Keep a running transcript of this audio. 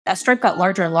As Stripe got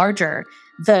larger and larger,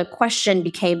 the question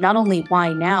became not only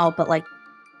why now, but like,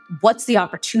 what's the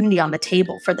opportunity on the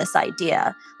table for this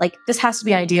idea? Like, this has to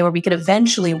be an idea where we could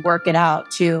eventually work it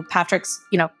out. To Patrick's,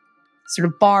 sort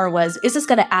of bar was, is this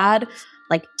going to add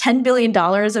like $10 billion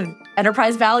of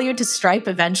enterprise value to Stripe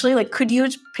eventually? Like, could you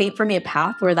paint for me a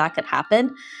path where that could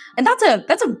happen? And that's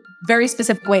a very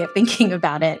specific way of thinking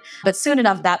about it. But soon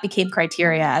enough, that became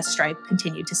criteria as Stripe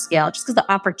continued to scale, just because the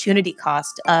opportunity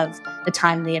cost of the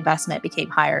time and the investment became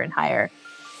higher and higher.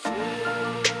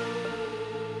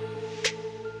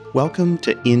 Welcome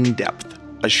to In Depth,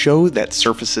 a show that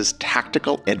surfaces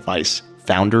tactical advice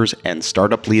founders and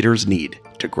startup leaders need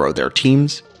to grow their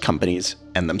teams, companies,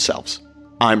 and themselves.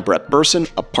 I'm Brett Burson,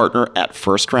 a partner at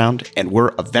First Round, and we're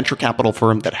a venture capital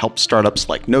firm that helps startups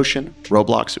like Notion,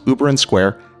 Roblox, Uber, and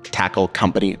Square tackle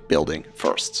company building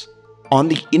firsts. On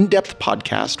the In-Depth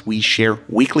podcast, we share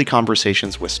weekly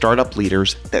conversations with startup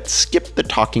leaders that skip the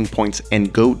talking points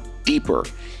and go deeper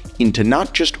into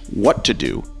not just what to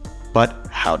do, but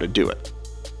how to do it.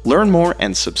 Learn more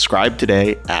and subscribe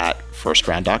today at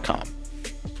firstround.com.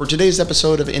 For today's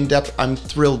episode of In Depth, I'm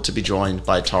thrilled to be joined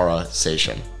by Tara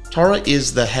Seshan. Tara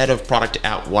is the head of product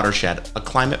at Watershed, a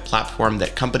climate platform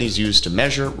that companies use to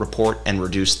measure, report, and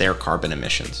reduce their carbon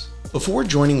emissions. Before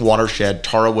joining Watershed,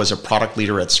 Tara was a product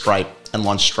leader at Stripe and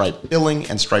launched Stripe Billing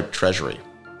and Stripe Treasury.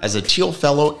 As a Teal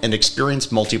Fellow and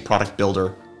experienced multi-product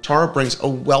builder, Tara brings a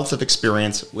wealth of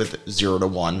experience with 0 to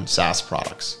 1 SaaS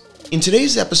products. In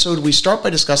today's episode, we start by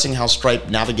discussing how Stripe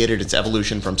navigated its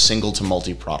evolution from single to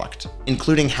multi-product,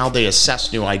 including how they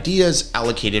assessed new ideas,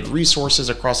 allocated resources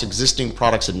across existing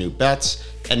products and new bets,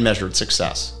 and measured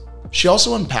success. She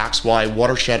also unpacks why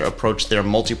Watershed approached their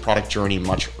multi-product journey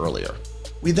much earlier.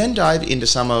 We then dive into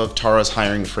some of Tara's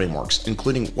hiring frameworks,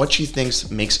 including what she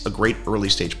thinks makes a great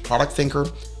early-stage product thinker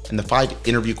and the 5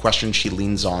 interview questions she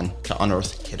leans on to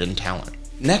unearth hidden talent.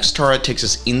 Next, Tara takes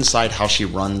us inside how she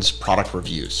runs product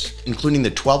reviews, including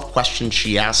the 12 questions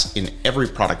she asks in every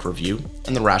product review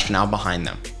and the rationale behind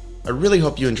them. I really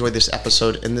hope you enjoyed this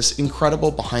episode and this incredible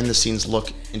behind-the-scenes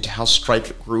look into how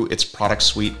Stripe grew its product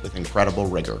suite with incredible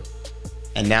rigor.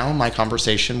 And now, my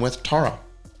conversation with Tara.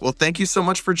 Well, thank you so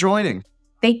much for joining.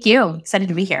 Thank you. Excited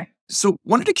to be here. So,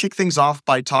 wanted to kick things off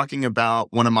by talking about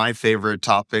one of my favorite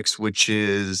topics, which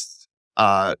is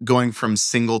going from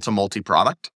single to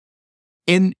multi-product.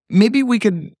 And maybe we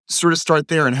could sort of start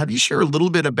there and have you share a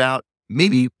little bit about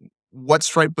maybe what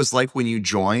Stripe was like when you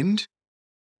joined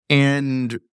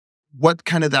and what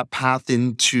kind of that path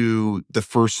into the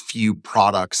first few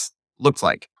products looked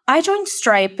like. I joined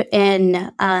Stripe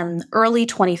in early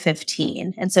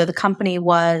 2015. And so the company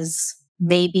was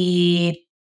maybe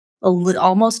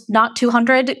almost not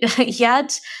 200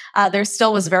 yet. There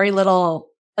still was very little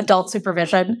adult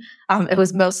supervision. It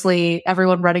was mostly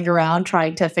everyone running around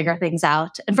trying to figure things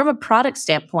out. And from a product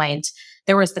standpoint,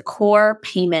 there was the core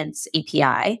payments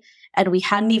API, and we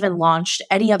hadn't even launched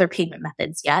any other payment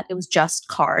methods yet. It was just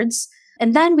cards.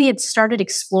 And then we had started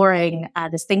exploring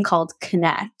this thing called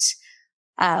Connect,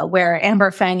 where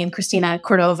Amber Feng and Christina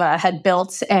Cordova had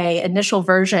built a initial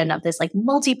version of this like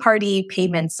multi-party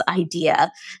payments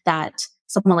idea that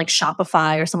someone like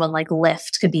Shopify or someone like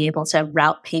Lyft could be able to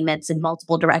route payments in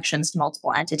multiple directions to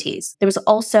multiple entities. There was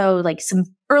also like some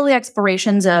early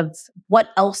explorations of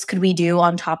what else could we do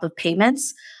on top of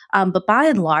payments. But by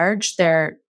and large,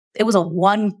 it was a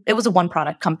one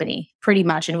product company pretty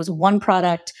much. And it was one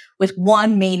product with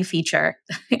one main feature.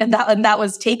 and that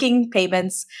was taking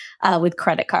payments with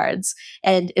credit cards.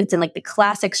 And it's in like the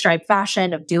classic Stripe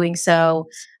fashion of doing so,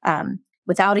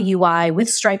 without a UI, with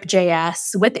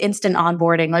Stripe.js, with instant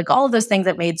onboarding, like all of those things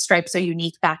that made Stripe so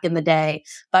unique back in the day.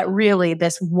 But really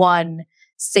this one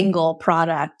single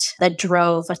product that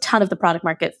drove a ton of the product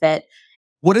market fit.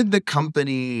 What did the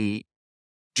company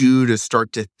do to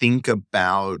start to think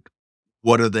about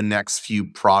what are the next few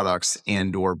products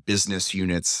and or business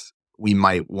units we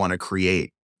might want to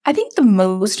create? I think the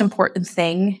most important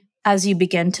thing as you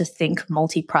begin to think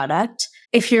multi-product,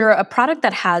 if you're a product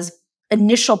that has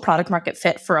initial product market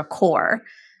fit for a core,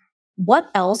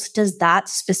 what else does that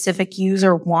specific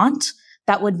user want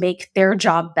that would make their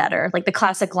job better? Like the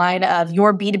classic line of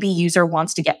your B2B user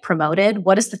wants to get promoted.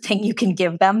 What is the thing you can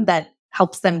give them that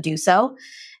helps them do so?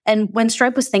 And when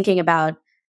Stripe was thinking about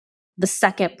the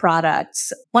second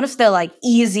products, one of the like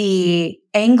easy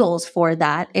angles for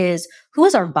that is who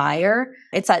is our buyer?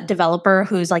 It's that developer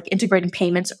who's like integrating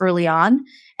payments early on.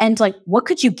 And like, what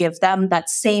could you give them, that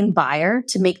same buyer,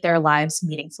 to make their lives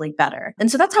meaningfully better?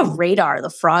 And so that's how Radar, the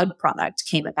fraud product,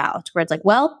 came about, where it's like,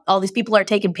 well, all these people are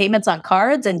taking payments on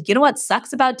cards. And you know what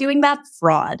sucks about doing that?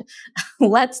 Fraud.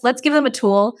 Let's give them a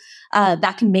tool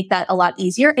that can make that a lot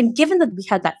easier. And given that we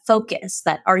had that focus,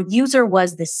 that our user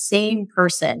was the same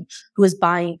person who was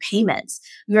buying payments,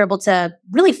 we were able to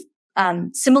really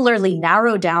similarly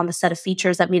narrow down the set of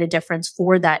features that made a difference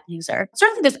for that user.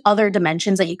 Certainly, there's other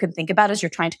dimensions that you can think about as you're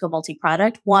trying to go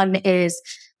multi-product. One is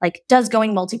like, does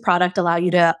going multi-product allow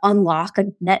you to unlock a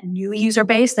net new user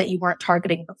base that you weren't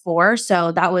targeting before?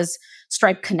 So that was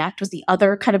Stripe Connect was the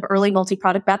other kind of early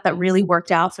multi-product bet that really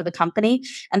worked out for the company.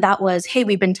 And that was, hey,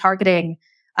 we've been targeting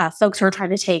folks who are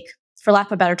trying to take, for lack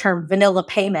of a better term, vanilla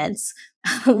payments.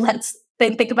 Let's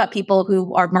then think about people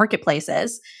who are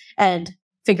marketplaces and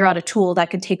figure out a tool that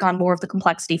can take on more of the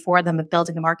complexity for them of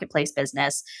building a marketplace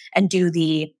business and do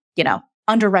the,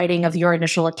 underwriting of your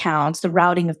initial accounts, the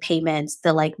routing of payments,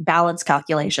 the like balance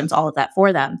calculations, all of that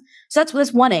for them. So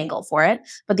that's one angle for it.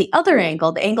 But the other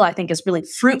angle, the angle I think is really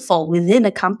fruitful within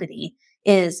a company,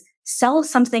 is sell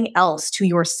something else to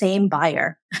your same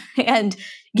buyer. And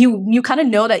you kind of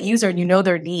know that user and you know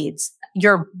their needs.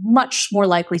 You're much more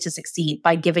likely to succeed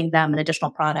by giving them an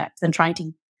additional product than trying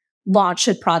to launch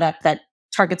a product that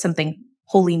targets something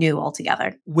wholly new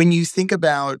altogether. When you think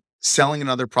about selling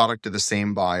another product to the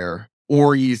same buyer,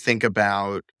 or you think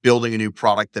about building a new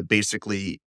product that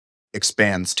basically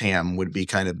expands TAM, would be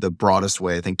kind of the broadest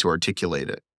way, I think, to articulate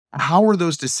it. How are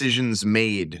those decisions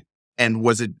made? And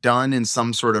was it done in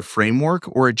some sort of framework,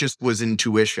 or it just was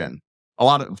intuition? A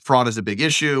lot of fraud is a big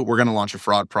issue. We're going to launch a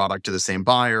fraud product to the same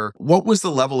buyer. What was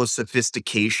the level of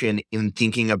sophistication in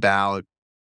thinking about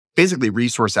basically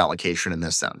resource allocation in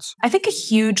this sense? I think a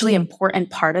hugely important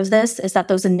part of this is that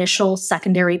those initial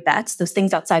secondary bets, those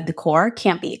things outside the core,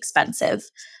 can't be expensive.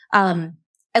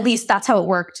 At least that's how it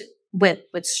worked with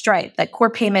Stripe, that core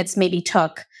payments maybe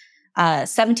took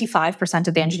 75%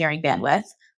 of the engineering bandwidth.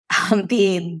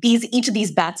 Each of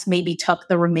these bets maybe took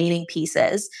the remaining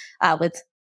pieces, with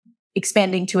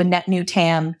expanding to a net new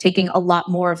TAM, taking a lot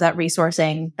more of that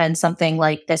resourcing than something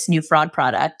like this new fraud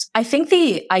product. I think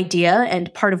the idea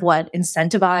and part of what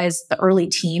incentivized the early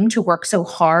team to work so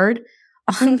hard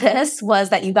on this was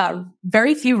that you got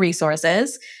very few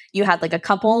resources. You had like a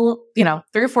couple, 3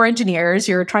 or 4 engineers.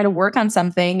 You're trying to work on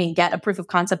something and get a proof of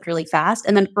concept really fast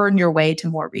and then earn your way to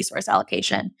more resource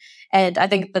allocation. And I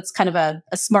think that's kind of a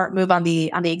smart move on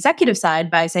the executive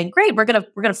side by saying, great, we're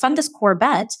gonna fund this core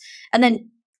bet, and then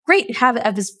great, have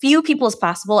as few people as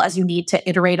possible as you need to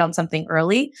iterate on something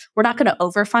early. We're not going to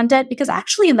overfund it, because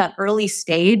actually in that early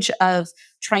stage of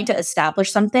trying to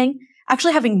establish something,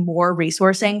 actually having more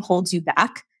resourcing holds you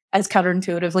back, as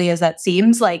counterintuitively as that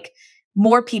seems. Like,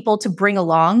 more people to bring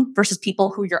along versus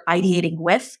people who you're ideating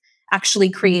with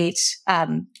actually create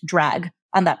drag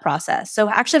on that process. So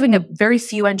actually having a very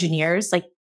few engineers, like,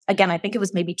 again, I think it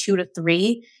was maybe 2 to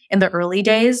 3 in the early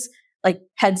days, like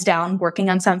heads down working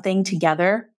on something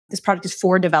together. This product is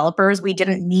for developers. We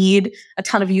didn't need a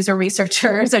ton of user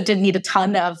researchers. I didn't need a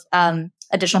ton of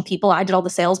additional people. I did all the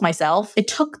sales myself. It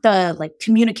took the like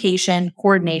communication,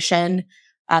 coordination,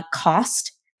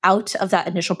 cost out of that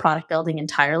initial product building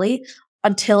entirely,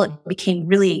 until it became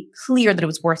really clear that it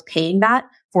was worth paying that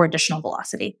for additional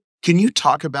velocity. Can you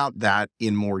talk about that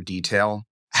in more detail?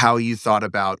 How you thought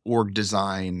about org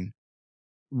design?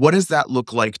 What does that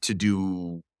look like to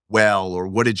do well? Or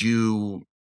what did you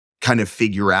kind of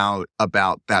figure out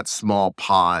about that small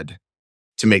pod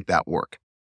to make that work?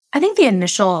 I think the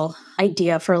initial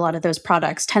idea for a lot of those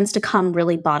products tends to come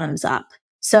really bottoms up.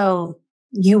 So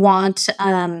you want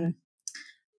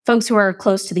folks who are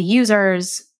close to the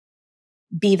users,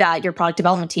 be that your product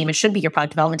development team, it should be your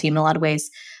product development team in a lot of ways,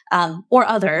 or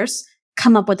others,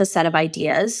 come up with a set of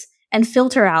ideas and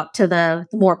filter out to the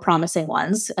more promising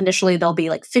ones. Initially, there'll be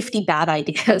like 50 bad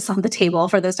ideas on the table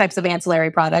for those types of ancillary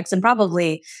products, and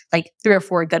probably like 3 or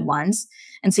 4 good ones.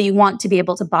 And so you want to be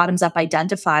able to bottoms up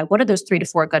identify what are those 3 to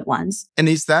 4 good ones. And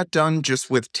is that done just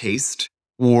with taste?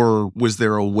 Or was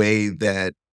there a way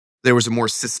that there was a more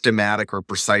systematic or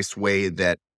precise way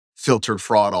that filtered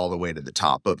fraud all the way to the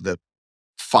top of the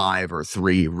 5 or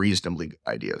 3 reasonably good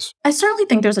ideas? I certainly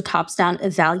think there's a tops-down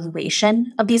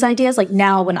evaluation of these ideas. Like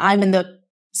now, when I'm in the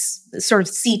sort of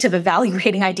seat of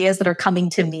evaluating ideas that are coming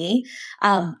to me,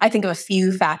 I think of a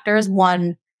few factors.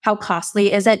 One, how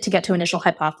costly is it to get to initial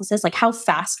hypothesis? Like, how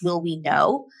fast will we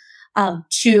know?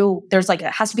 2, there's like,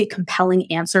 it has to be a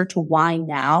compelling answer to why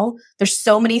now. There's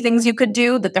so many things you could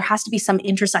do that there has to be some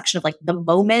intersection of like the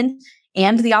moment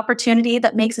and the opportunity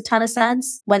that makes a ton of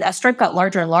sense. When as Stripe got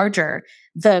larger and larger,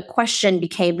 the question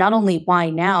became not only why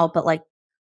now, but like,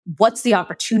 what's the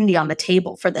opportunity on the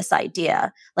table for this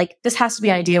idea? Like, this has to be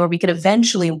an idea where we could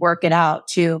eventually work it out.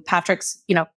 To Patrick's,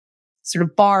 sort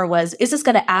of bar was, is this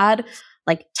going to add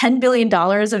like $10 billion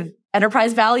of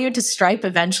enterprise value to Stripe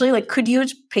eventually? Like, could you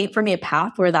paint for me a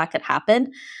path where that could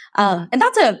happen? And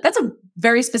that's a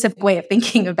very specific way of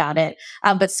thinking about it.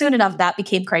 But soon enough, that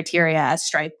became criteria as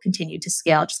Stripe continued to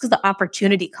scale, just because the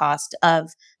opportunity cost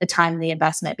of the time and the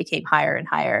investment became higher and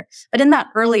higher. But in that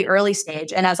early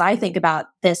stage, and as I think about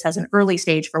this as an early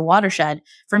stage for Watershed,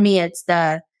 for me, it's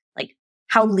the like,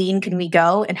 how lean can we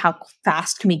go and how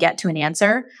fast can we get to an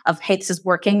answer of, hey, this is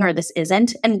working or this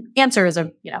isn't? And answer is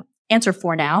answer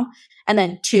for now. And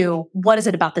then two, what is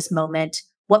it about this moment?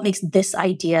 What makes this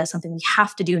idea something we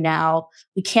have to do now?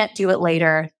 We can't do it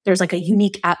later. There's like a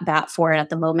unique at bat for it at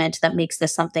the moment that makes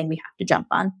this something we have to jump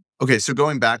on. Okay, so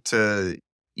going back to,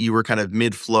 you were kind of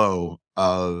mid-flow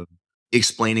of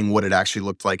explaining what it actually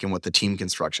looked like and what the team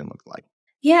construction looked like.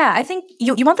 Yeah, I think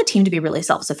you want the team to be really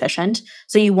self-sufficient.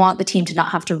 So you want the team to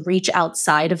not have to reach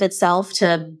outside of itself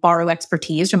to borrow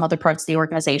expertise from other parts of the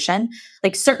organization.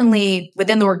 Like, certainly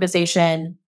within the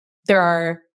organization, there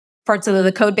are parts of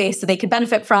the code base that they can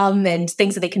benefit from and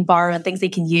things that they can borrow and things they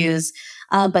can use.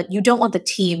 But you don't want the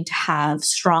team to have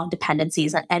strong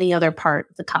dependencies on any other part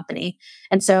of the company.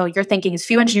 And so you're thinking as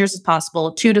few engineers as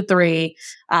possible, 2 to 3,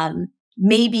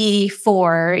 maybe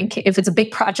 4, if it's a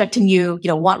big project and you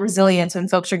want resilience when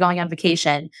folks are going on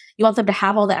vacation. You want them to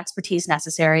have all the expertise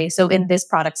necessary. So in this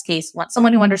product's case, you want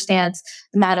someone who understands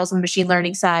the models on the machine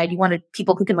learning side. You wanted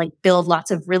people who can build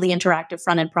lots of really interactive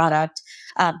front-end product.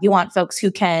 You want folks who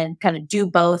can kind of do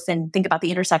both and think about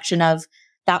the intersection of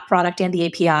that product and the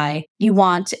API. You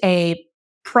want a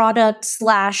product /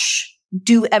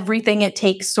 do everything it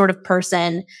takes sort of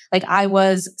person. Like, I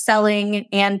was selling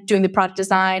and doing the product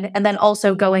design, and then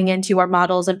also going into our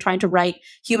models and trying to write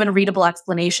human readable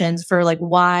explanations for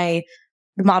why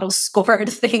the models scored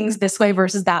things this way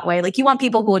versus that way. Like, you want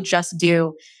people who will just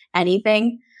do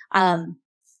anything.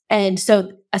 And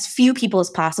so as few people as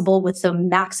possible with the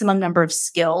maximum number of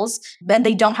skills. Then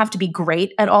they don't have to be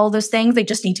great at all those things. They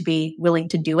just need to be willing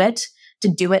to do it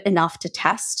enough to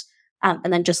test,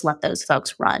 and then just let those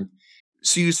folks run.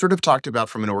 So you sort of talked about,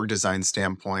 from an org design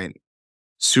standpoint,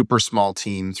 super small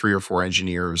team, 3 or 4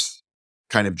 engineers,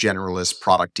 kind of generalist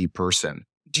product-y person.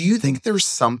 Do you think there's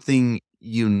something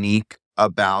unique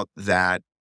about that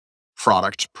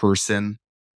product person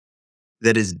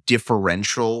that is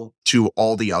differential to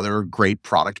all the other great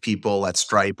product people at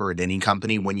Stripe or at any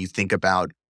company when you think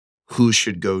about who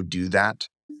should go do that?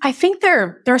 I think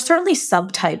there are certainly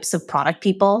subtypes of product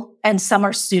people, and some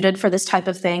are suited for this type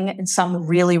of thing, and some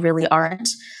really, really aren't.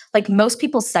 Like, most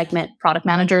people segment product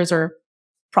managers or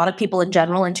product people in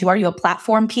general into, are you a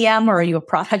platform PM or are you a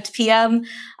product PM?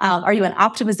 Are you an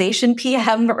optimization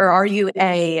PM or are you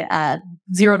a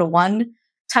 0 to 1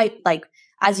 type? Like,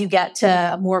 as you get to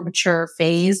a more mature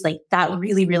phase, that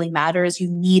really, really matters. You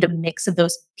need a mix of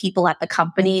those people at the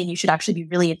company, and you should actually be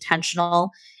really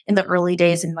intentional in the early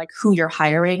days and who you're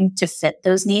hiring to fit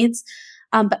those needs.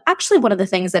 But actually, one of the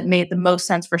things that made the most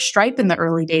sense for Stripe in the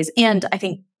early days, and I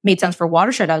think made sense for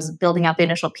Watershed, I was building out the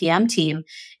initial PM team,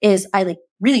 is I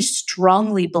really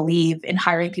strongly believe in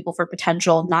hiring people for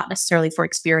potential, not necessarily for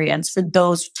experience, for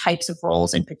those types of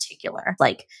roles in particular.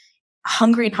 Like, a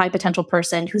hungry and high potential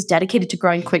person who's dedicated to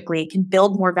growing quickly can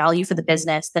build more value for the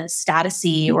business than a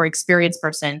statusy or experienced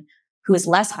person who is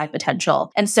less high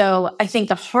potential. And so I think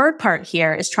the hard part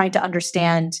here is trying to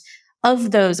understand,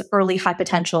 of those early high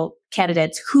potential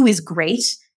candidates, who is great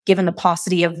given the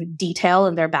paucity of detail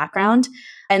in their background.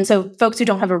 And so folks who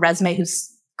don't have a resume who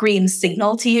screams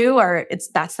signal to you,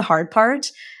 that's the hard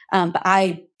part. But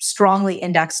I strongly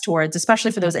index towards,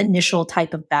 especially for those initial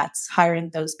type of bets,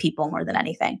 hiring those people more than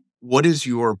anything. What is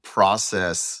your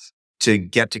process to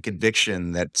get to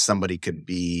conviction that somebody could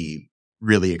be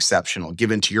really exceptional?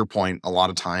 Given, to your point, a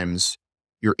lot of times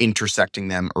you're intersecting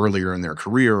them earlier in their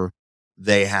career.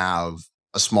 They have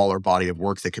a smaller body of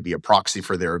work that could be a proxy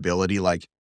for their ability.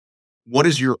 What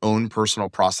does your own personal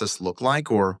process look like?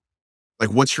 Or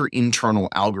what's your internal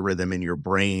algorithm in your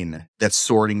brain that's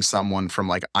sorting someone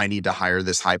from I need to hire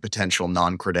this high potential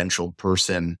non-credentialed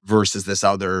person versus this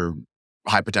other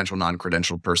high potential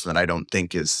non-credentialed person that I don't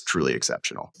think is truly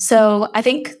exceptional? So I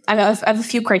think I have a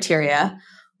few criteria.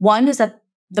 One is that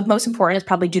the most important is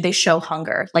probably, do they show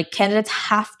hunger? Candidates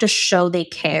have to show they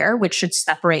care, which should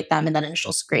separate them in that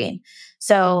initial screen.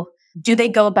 So do they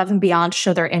go above and beyond to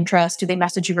show their interest? Do they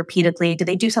message you repeatedly? Do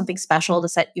they do something special to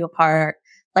set you apart?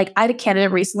 I had a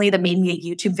candidate recently that made me a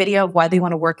YouTube video of why they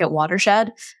want to work at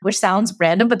Watershed, which sounds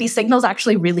random, but these signals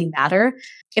actually really matter.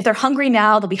 If they're hungry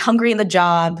now, they'll be hungry in the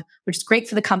job, which is great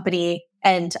for the company.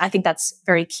 And I think that's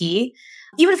very key.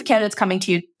 Even if a candidate's coming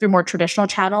to you through more traditional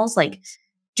channels, like,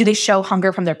 do they show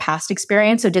hunger from their past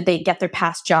experience? So did they get their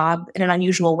past job in an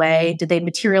unusual way? Did they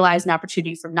materialize an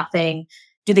opportunity from nothing?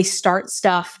 Do they start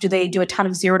stuff? Do they do a ton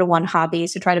of 0 to 1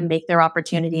 hobbies to try to make their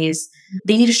opportunities?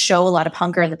 They need to show a lot of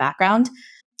hunger in the background.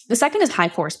 The second is high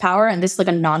horsepower. And this is like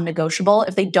a non-negotiable.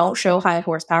 If they don't show high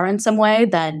horsepower in some way,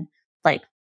 then like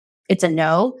it's a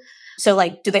no. So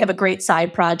like, do they have a great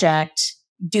side project?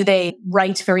 Do they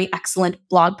write very excellent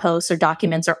blog posts or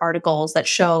documents or articles that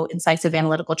show incisive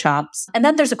analytical chops? And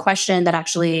then there's a question that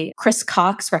actually Chris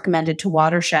Cox recommended to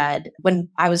Watershed when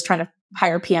I was trying to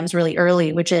hire PMs really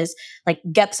early, which is like,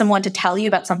 get someone to tell you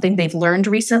about something they've learned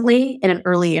recently in an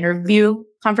early interview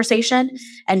conversation.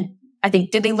 And I think,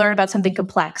 did they learn about something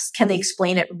complex? Can they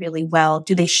explain it really well?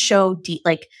 Do they show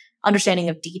like understanding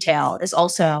of detail is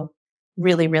also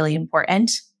really, really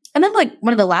important. And then like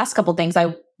one of the last couple things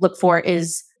I look for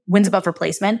is wins above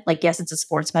replacement. Like, yes, it's a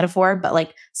sports metaphor, but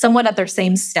like someone at their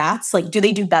same stats, like, do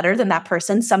they do better than that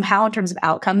person somehow in terms of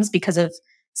outcomes because of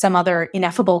some other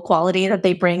ineffable quality that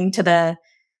they bring to the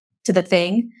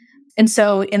thing? And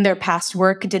so in their past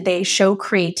work, did they show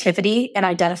creativity in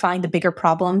identifying the bigger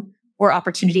problem or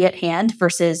opportunity at hand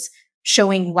versus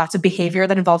showing lots of behavior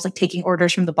that involves like taking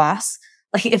orders from the boss?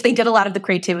 Like if they did a lot of the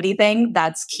creativity thing,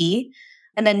 that's key.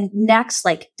 And then next,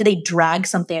 like, do they drag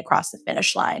something across the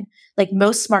finish line? Like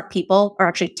most smart people are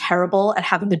actually terrible at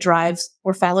having the drives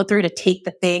or follow through to take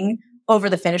the thing over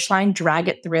the finish line, drag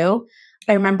it through.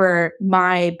 I remember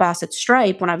my boss at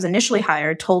Stripe, when I was initially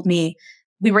hired, told me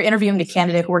we were interviewing a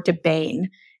candidate who worked at Bain.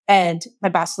 And my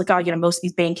boss was like, oh, most of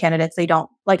these Bain candidates, they don't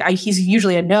he's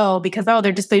usually a no because,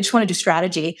 they just want to do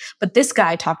strategy. But this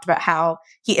guy talked about how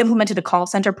he implemented a call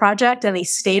center project and he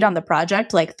stayed on the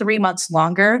project like 3 months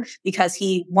longer because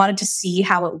he wanted to see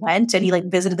how it went. And he like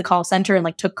visited the call center and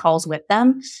like took calls with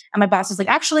them. And my boss was like,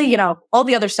 actually, all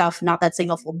the other stuff, not that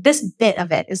signalful. This bit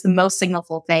of it is the most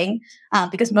signalful thing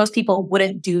because most people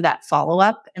wouldn't do that follow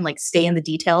up and like stay in the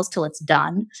details till it's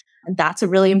done. And that's a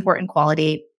really important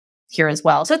quality here as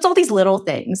well. So it's all these little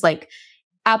things like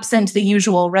absent the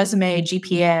usual resume,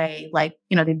 GPA, like,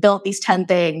 they built these 10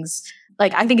 things.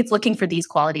 Like, I think it's looking for these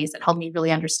qualities that help me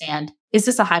really understand, is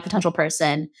this a high potential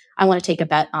person I want to take a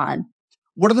bet on?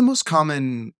 What are the most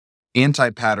common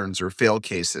anti-patterns or fail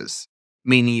cases?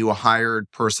 Meaning you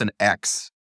hired person X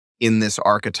in this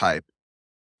archetype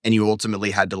and you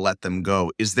ultimately had to let them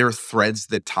go. Is there threads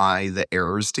that tie the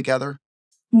errors together?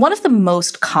 One of the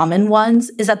most common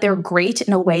ones is that they're great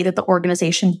in a way that the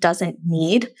organization doesn't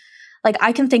need. Like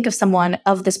I can think of someone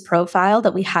of this profile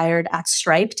that we hired at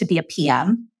Stripe to be a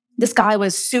PM. This guy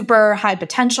was super high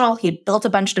potential. He had built a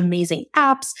bunch of amazing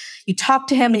apps. You talk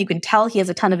to him and you can tell he has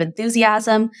a ton of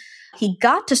enthusiasm. He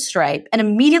got to Stripe and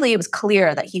immediately it was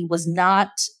clear that he was not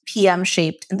PM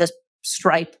shaped in this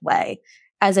Stripe way.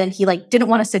 As in, he didn't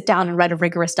want to sit down and write a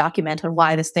rigorous document on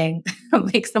why this thing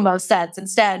makes the most sense.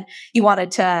 Instead, he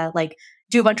wanted to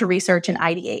do a bunch of research and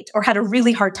ideate, or had a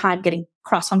really hard time getting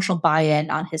cross-functional buy-in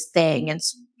on his thing. And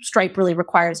Stripe really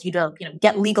requires you to,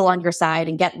 get legal on your side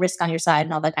and get risk on your side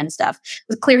and all that kind of stuff. It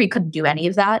was clear he couldn't do any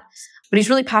of that, but he's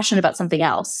really passionate about something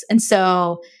else. And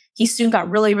so he soon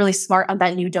got really, really smart on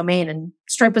that new domain. And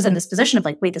Stripe was in this position of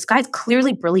wait, this guy's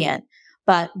clearly brilliant,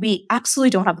 but we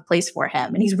absolutely don't have a place for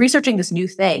him. And he's researching this new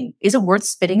thing. Is it worth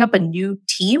spinning up a new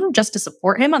team just to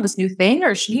support him on this new thing?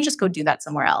 Or should he just go do that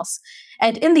somewhere else?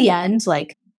 And in the end,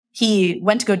 he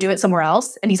went to go do it somewhere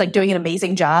else and he's doing an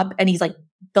amazing job. And he's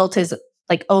built his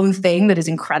own thing that is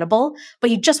incredible, but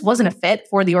he just wasn't a fit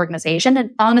for the organization.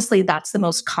 And honestly, that's the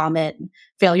most common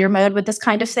failure mode with this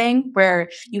kind of thing, where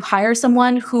you hire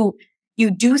someone who you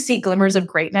do see glimmers of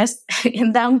greatness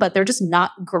in them, but they're just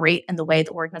not great in the way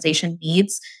the organization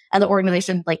needs. And the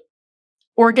organization,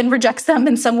 Oregon rejects them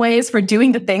in some ways for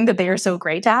doing the thing that they are so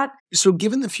great at. So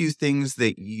given the few things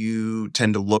that you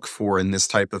tend to look for in this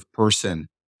type of person,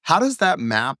 how does that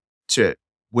map to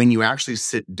when you actually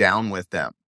sit down with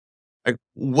them?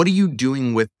 What are you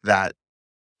doing with that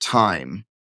time?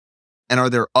 And are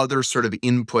there other sort of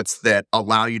inputs that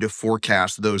allow you to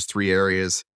forecast those three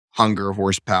areas: hunger,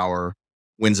 horsepower,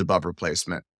 wins above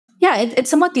replacement? Yeah,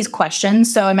 it's somewhat these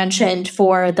questions. So I mentioned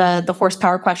for the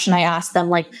horsepower question, I asked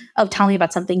them tell me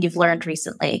about something you've learned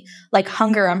recently. Like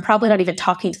hunger, I'm probably not even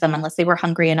talking to them unless they were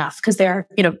hungry enough because they're,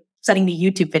 sending me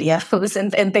YouTube videos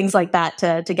and things like that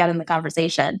to get in the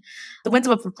conversation. The wins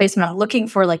above replacement, I'm looking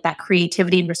for that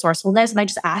creativity and resourcefulness. And I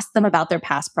just ask them about their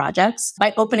past projects.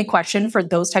 My opening question for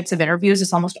those types of interviews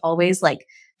is almost always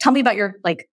tell me about your,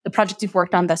 the projects you've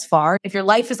worked on thus far. If your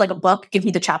life is like a book, give me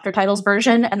the chapter titles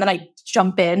version. And then I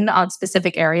jump in on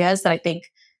specific areas that I think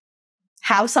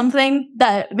have something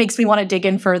that makes me want to dig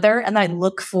in further. And then I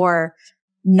look for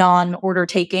non-order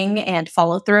taking and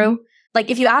follow through. Like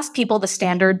if you ask people the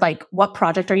standard, like what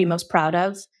project are you most proud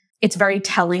of? It's very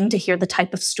telling to hear the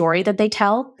type of story that they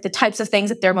tell. The types of things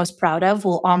that they're most proud of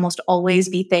will almost always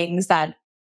be things that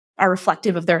are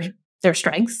reflective of their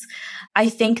strengths. I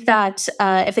think that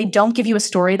if they don't give you a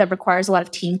story that requires a lot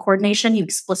of team coordination, you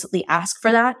explicitly ask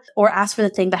for that, or ask for the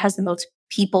thing that has the most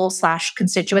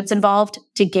people/constituents involved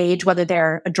to gauge whether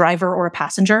they're a driver or a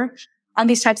passenger on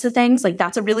these types of things. Like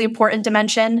that's a really important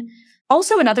dimension.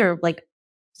 Also, another like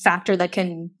factor that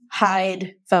can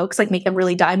hide folks, like make them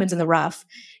really diamonds in the rough,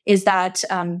 is that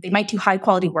they might do high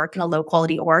quality work in a low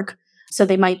quality org. So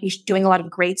they might be doing a lot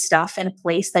of great stuff in a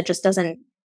place that just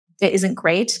isn't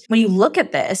great. When you look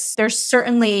at this, there's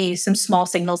certainly some small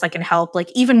signals that can help, like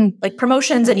even like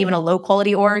promotions and even a low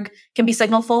quality org can be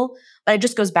signalful. But it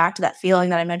just goes back to that feeling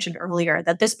that I mentioned earlier,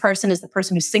 that this person is the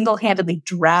person who single-handedly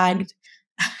dragged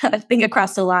a thing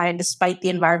across the line despite the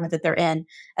environment that they're in,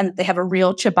 and that they have a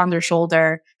real chip on their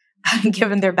shoulder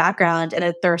given their background and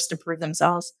a thirst to prove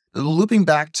themselves. Looping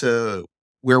back to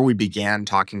where we began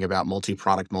talking about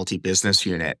multi-product, multi-business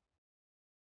unit,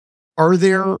 are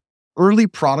there early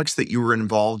products that you were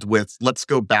involved with? Let's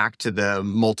go back to the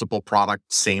multiple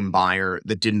product, same buyer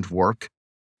that didn't work.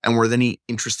 And were there any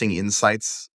interesting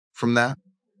insights from that?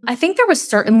 I think there was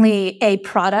certainly a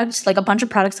product, like a bunch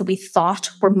of products that we thought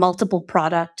were multiple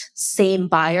product, same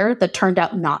buyer that turned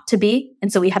out not to be.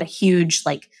 And so we had a huge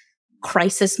like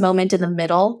crisis moment in the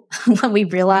middle when we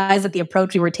realized that the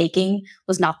approach we were taking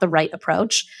was not the right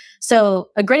approach. So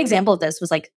a great example of this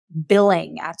was like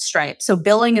billing at Stripe. So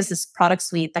billing is this product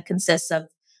suite that consists of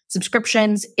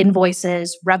subscriptions,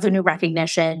 invoices, revenue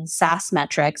recognition, SaaS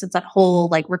metrics. It's that whole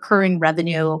like recurring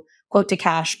revenue, quote to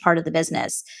cash part of the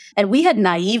business. And we had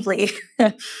naively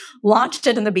launched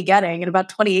it in the beginning in about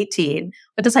 2018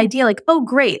 with this idea like, oh,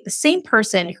 great, the same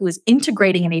person who is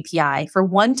integrating an API for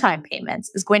one-time payments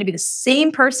is going to be the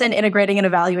same person integrating and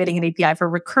evaluating an API for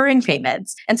recurring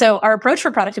payments. And so our approach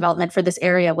for product development for this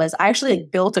area was I actually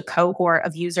like built a cohort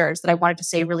of users that I wanted to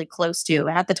stay really close to.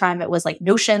 And at the time it was like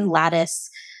Notion, Lattice,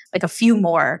 like a few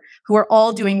more who are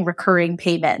all doing recurring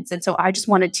payments. And so I just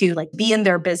wanted to like be in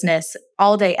their business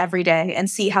all day, every day and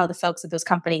see how the folks at those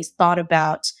companies thought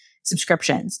about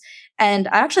subscriptions. And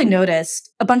I actually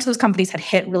noticed a bunch of those companies had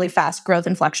hit really fast growth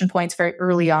inflection points very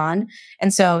early on.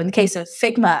 And so in the case of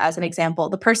Figma, as an example,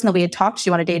 the person that we had talked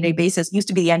to on a day-to-day basis used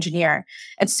to be the engineer.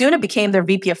 And soon it became their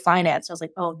VP of finance. I was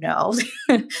like, oh no,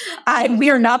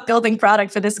 we are not building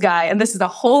product for this guy. And this is a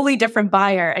wholly different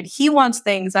buyer. And he wants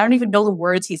things, I don't even know the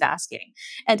words he's asking.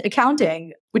 And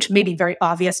accounting, which may be very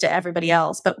obvious to everybody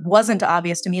else, but wasn't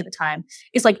obvious to me at the time,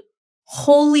 is like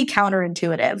wholly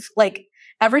counterintuitive. Like,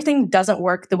 everything doesn't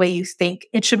work the way you think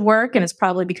it should work. And it's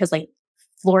probably because like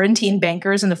Florentine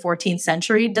bankers in the 14th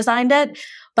century designed it,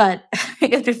 but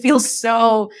it feels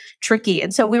so tricky.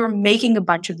 And so we were making a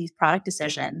bunch of these product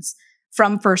decisions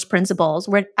from first principles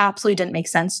where it absolutely didn't make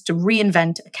sense to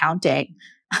reinvent accounting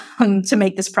to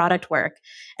make this product work.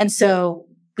 And so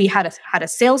we had a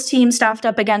sales team staffed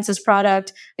up against this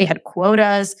product. They had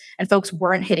quotas and folks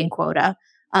weren't hitting quota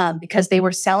because they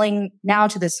were selling now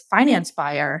to this finance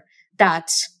buyer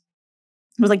that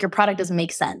was like, your product doesn't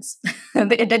make sense.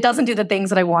 It doesn't do the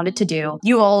things that I want it to do.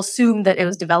 You all assumed that it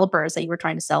was developers that you were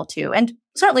trying to sell to. And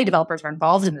certainly developers are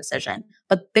involved in the decision,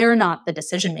 but they're not the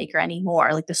decision maker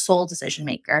anymore, like the sole decision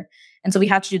maker. And so we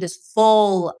had to do this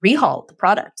full rehaul of the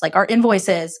product. Like our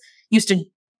invoices used to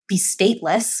be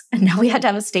stateless, and now we had to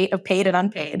have a state of paid and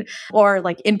unpaid, or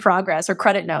like in progress or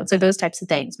credit notes or those types of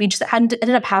things. We just ended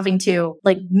up having to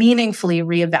like meaningfully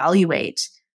reevaluate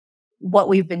what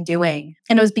we've been doing.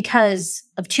 And it was because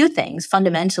of two things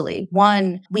fundamentally.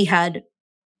 One, we had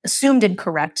assumed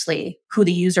incorrectly who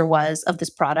the user was of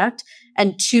this product.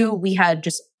 And two, we had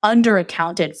just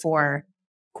underaccounted for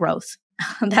growth.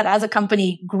 That as a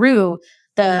company grew,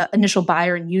 the initial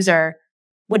buyer and user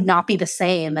would not be the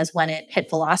same as when it hit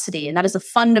velocity. And that is a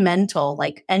fundamental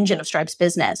like engine of Stripe's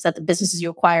business, that the businesses you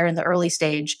acquire in the early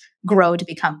stage grow to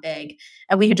become big.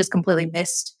 And we had just completely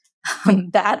missed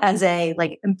that as a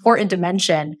like important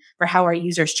dimension for how our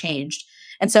users changed.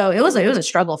 And so it was a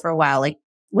struggle for a while. Like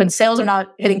when sales are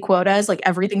not hitting quotas, like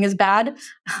everything is bad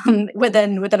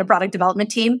within a product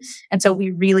development team. And so we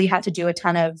really had to do a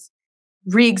ton of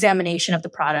re-examination of the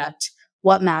product,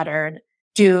 what mattered,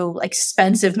 do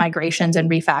expensive migrations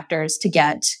and refactors to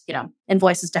get,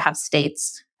 invoices to have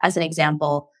states as an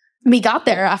example. We got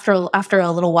there after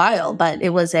a little while, but it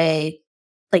was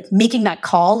like making that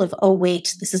call of, oh,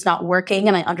 wait, this is not working.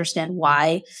 And I understand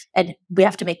why. And we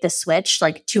have to make this switch,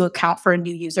 like to account for a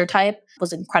new user type,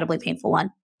 was an incredibly painful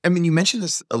one. I mean, you mentioned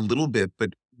this a little bit,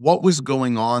 but what was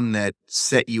going on that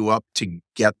set you up to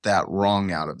get that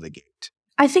wrong out of the gate?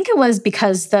 I think it was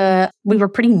because we were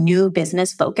pretty new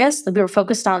business focused. We were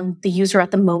focused on the user at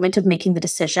the moment of making the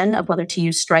decision of whether to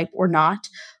use Stripe or not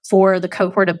for the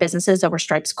cohort of businesses that were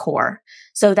Stripe's core.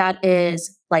 So that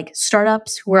is like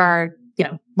startups who are,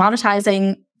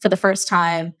 monetizing for the first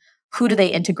time. Who do they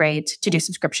integrate to do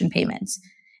subscription payments?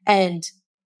 And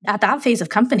at that phase of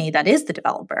company, that is the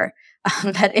developer.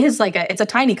 That is it's a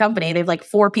tiny company. They have like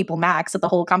 4 people max at the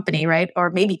whole company, right?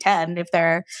 Or maybe 10 if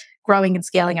they're growing and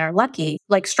scaling and are lucky.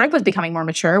 Like Stripe was becoming more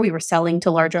mature. We were selling to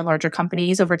larger and larger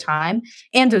companies over time,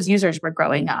 and those users were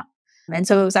growing up. And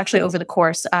so it was actually over the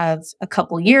course of a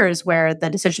couple years where the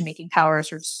decision-making power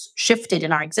sort of shifted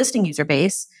in our existing user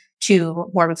base to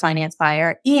more of a finance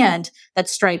buyer. And that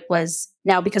Stripe was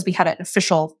now, because we had an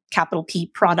official capital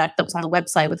P product that was on the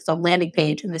website with its own landing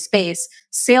page in the space,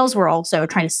 sales were also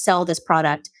trying to sell this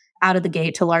product out of the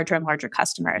gate to larger and larger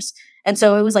customers. And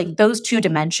so it was like those 2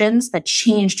 dimensions that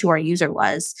changed who our user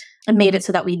was and made it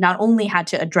so that we not only had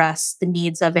to address the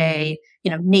needs of a,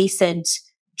 nascent,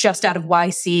 just out of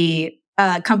YC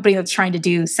company that's trying to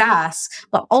do SaaS,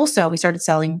 but also we started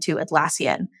selling to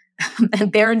Atlassian.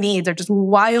 And their needs are just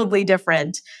wildly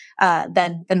different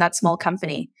than that small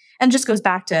company. And it just goes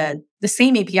back to the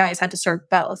same APIs had to serve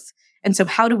both. And so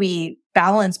how do we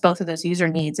balance both of those user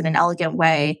needs in an elegant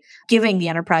way, giving the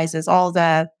enterprises all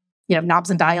the knobs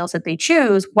and dials that they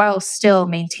choose while still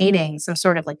maintaining some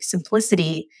sort of like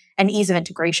simplicity and ease of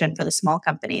integration for the small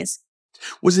companies?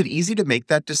 Was it easy to make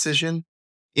that decision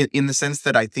in the sense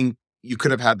that I think you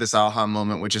could have had this aha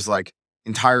moment, which is like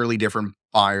entirely different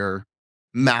buyer,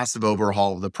 massive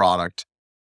overhaul of the product.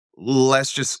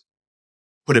 Let's just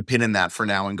put a pin in that for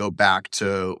now and go back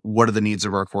to what are the needs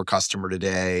of our core customer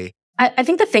today? I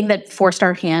think the thing that forced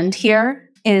our hand here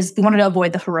is we wanted to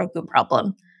avoid the Heroku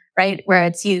problem, right? Where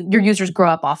it's your users grow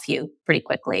up off you pretty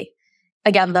quickly.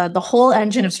 Again, the whole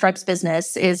engine of Stripe's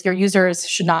business is your users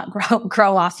should not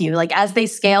grow off you. Like as they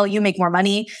scale, you make more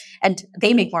money and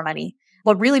they make more money.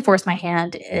 What really forced my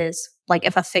hand is like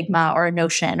if a Figma or a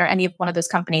Notion or any of one of those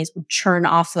companies would churn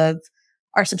off of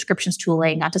our subscriptions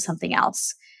tooling onto something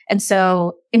else. And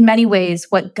so in many ways,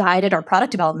 what guided our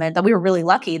product development, that we were really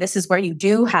lucky, this is where you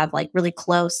do have like really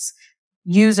close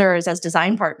users as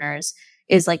design partners,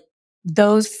 is like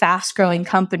those fast growing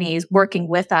companies working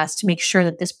with us to make sure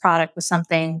that this product was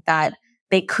something that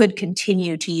they could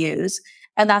continue to use.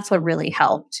 And that's what really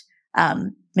helped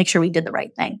make sure we did the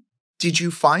right thing. Did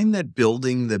you find that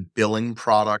building the billing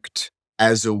product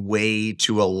as a way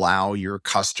to allow your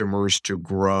customers to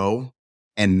grow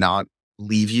and not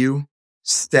leave you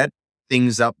set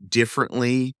things up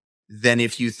differently than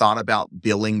if you thought about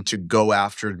billing to go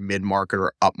after mid-market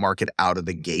or upmarket out of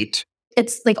the gate?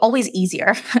 It's like always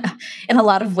easier in a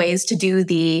lot of ways to do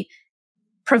the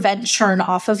prevent churn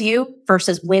off of you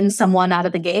versus win someone out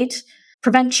of the gate.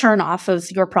 Prevent churn off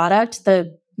of your product.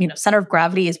 The center of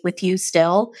gravity is with you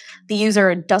still. The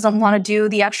user doesn't want to do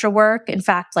the extra work. In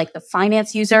fact, like the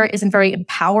finance user isn't very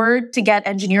empowered to get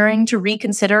engineering to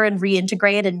reconsider and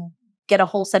reintegrate and get a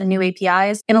whole set of new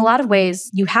APIs. In a lot of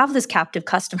ways, you have this captive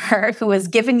customer who has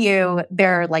given you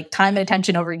their like time and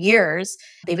attention over years.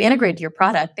 They've integrated your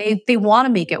product. They want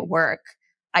to make it work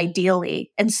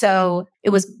ideally. And so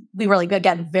we were like,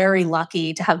 again, very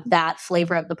lucky to have that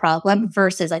flavor of the problem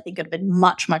versus I think it would have been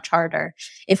much, much harder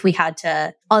if we had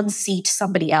to unseat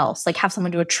somebody else, like have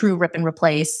someone do a true rip and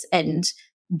replace and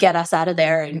get us out of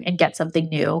there and get something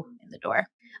new in the door.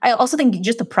 I also think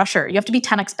just the pressure, you have to be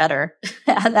 10x better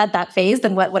at that phase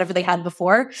than whatever they had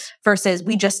before versus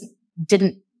we just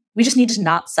need to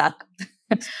not suck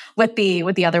with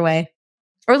the other way.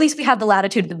 Or at least we had the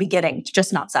latitude at the beginning to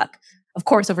just not suck. Of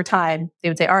course, over time, they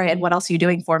would say, all right, and what else are you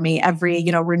doing for me every,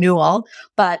 renewal?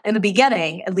 But in the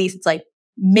beginning, at least it's like,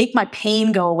 make my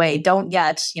pain go away. Don't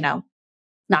yet, knock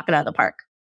it out of the park.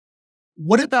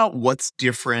 What about what's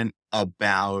different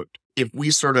about if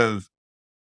we sort of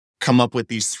come up with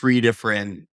these 3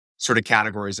 different sort of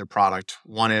categories of product?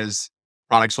 One is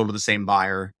product sold to the same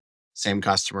buyer, same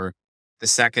customer. The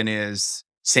second is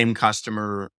same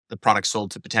customer, the product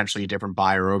sold to potentially a different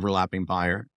buyer, overlapping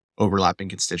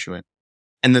constituent.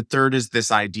 And the third is this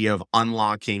idea of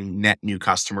unlocking net new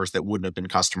customers that wouldn't have been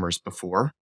customers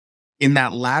before. In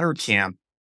that latter camp,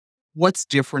 what's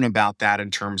different about that in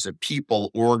terms of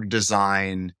people, org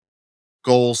design,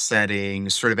 goal setting,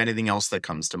 sort of anything else that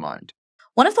comes to mind?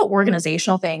 One of the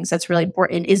organizational things that's really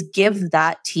important is give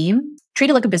that team, treat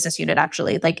it like a business unit,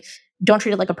 actually. Like, don't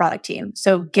treat it like a product team.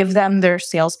 So give them their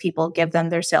salespeople, give them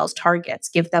their sales targets,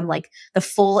 give them like the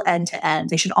full end to end.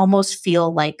 They should almost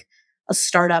feel like a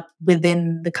startup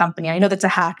within the company. I know that's a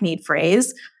hackneyed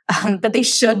phrase, but they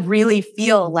should really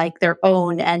feel like their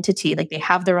own entity, like they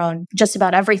have their own just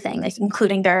about everything, like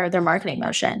including their marketing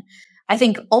motion. I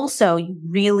think also you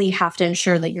really have to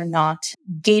ensure that you're not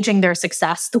gauging their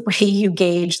success the way you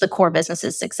gauge the core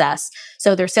business's success.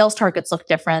 So their sales targets look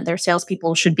different. Their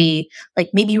salespeople should be like,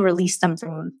 maybe you release them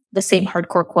from the same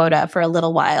hardcore quota for a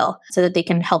little while so that they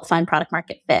can help find product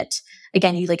market fit.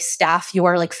 Again, you like staff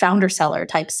your like founder seller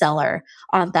type seller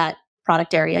on that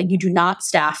product area. You do not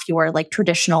staff your like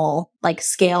traditional, like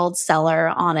scaled seller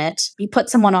on it. You put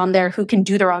someone on there who can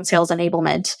do their own sales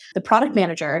enablement. The product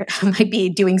manager might be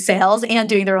doing sales and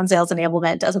doing their own sales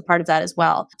enablement as a part of that as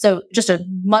well. So just a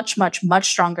much, much, much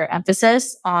stronger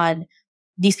emphasis on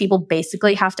these people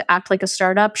basically have to act like a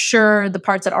startup. Sure, the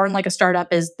parts that aren't like a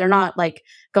startup is they're not like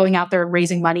going out there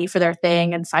raising money for their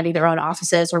thing and finding their own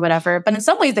offices or whatever. But in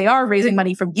some ways, they are raising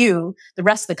money from you, the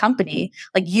rest of the company,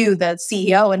 like you, the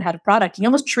CEO and head of product. You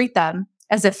almost treat them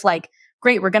as if like,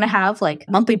 great, we're going to have like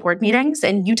monthly board meetings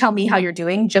and you tell me how you're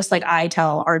doing, just like I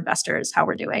tell our investors how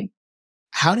we're doing.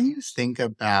 How do you think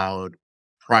about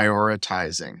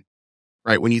prioritizing,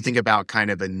 right? When you think about kind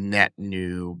of a net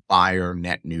new buyer,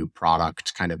 net new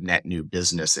product, kind of net new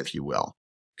business, if you will.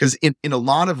 Because in a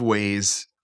lot of ways,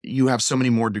 you have so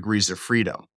many more degrees of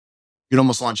freedom. You can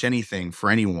almost launch anything for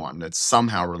anyone that's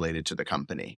somehow related to the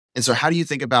company. And so how do you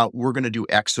think about we're going to do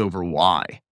X over Y?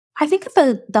 I think at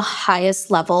the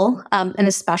highest level, and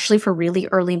especially for really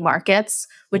early markets,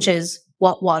 which is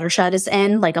what Watershed is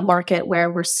in, like a market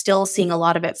where we're still seeing a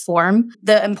lot of it form.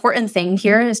 The important thing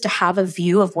here is to have a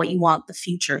view of what you want the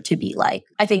future to be like.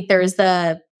 I think there's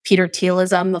the Peter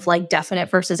Thielism of like definite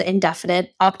versus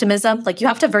indefinite optimism. Like you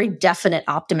have to have very definite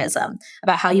optimism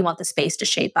about how you want the space to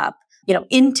shape up. You know,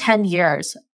 in 10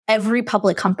 years, every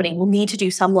public company will need to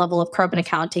do some level of carbon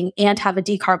accounting and have a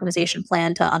decarbonization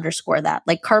plan to underscore that.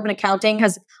 Like carbon accounting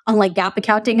has, unlike GAAP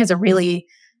accounting, has a really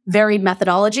varied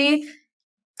methodology.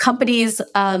 Companies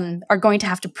are going to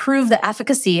have to prove the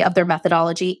efficacy of their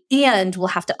methodology and will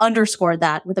have to underscore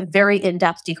that with a very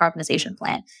in-depth decarbonization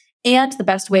plan. And the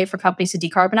best way for companies to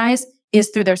decarbonize is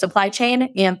through their supply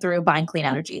chain and through buying clean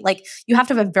energy. Like you have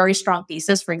to have a very strong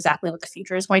thesis for exactly what the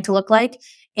future is going to look like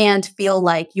and feel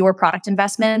like your product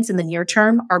investments in the near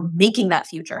term are making that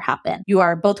future happen. You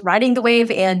are both riding the wave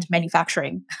and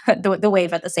manufacturing the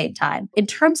wave at the same time. In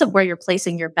terms of where you're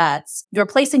placing your bets, you're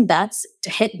placing bets to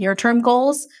hit near-term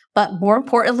goals, but more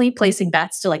importantly, placing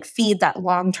bets to like feed that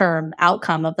long-term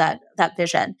outcome of that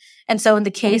vision. And so in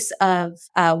the case of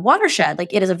Watershed,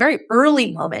 like it is a very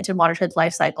early moment in Watershed's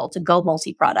life cycle to go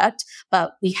multi-product,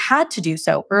 but we had to do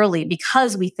so early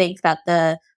because we think that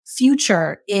the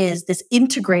future is this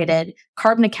integrated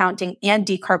carbon accounting and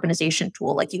decarbonization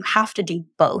tool. Like you have to do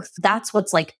both. That's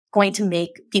what's like going to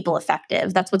make people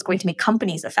effective. That's what's going to make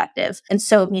companies effective. And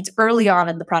so it means early on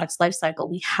in the product's life cycle,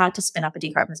 we had to spin up a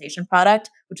decarbonization product,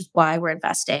 which is why we're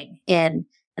investing in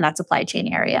that supply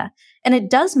chain area. And it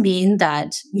does mean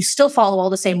that you still follow all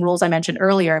the same rules I mentioned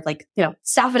earlier, like, you know,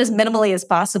 staff it as minimally as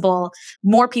possible,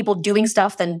 more people doing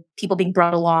stuff than people being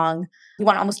brought along. You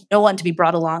want almost no one to be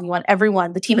brought along. You want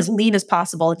everyone, the team as lean as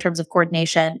possible in terms of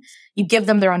coordination. You give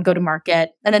them their own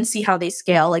go-to-market and then see how they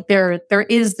scale. Like there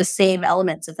is the same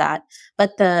elements of that,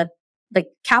 but the like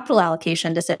capital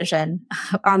allocation decision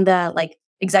on the like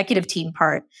executive team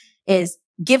part is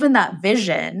given that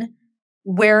vision,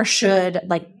 where should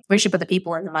put the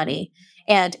people and the money?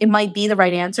 And it might be the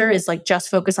right answer is like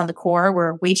just focus on the core.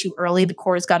 We're way too early. The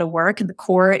core has got to work. And the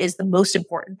core is the most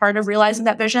important part of realizing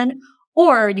that vision.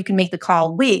 Or you can make the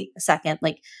call, wait a second,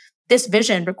 like this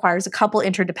vision requires a couple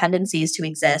interdependencies to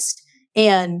exist.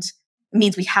 And it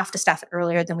means we have to staff it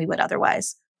earlier than we would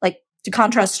otherwise. Like to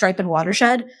contrast Stripe and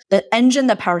Watershed, the engine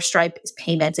that powers Stripe is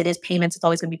payments. It is payments. It's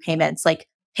always going to be payments. Like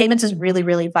payments is really,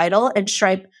 really vital. And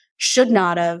Stripe should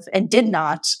not have and did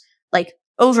not like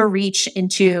overreach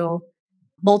into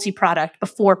multi-product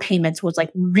before payments was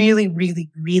like really,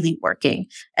 really, really working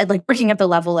and like working at the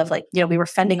level of like, you know, we were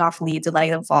fending off leads and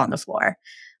letting them fall on the floor.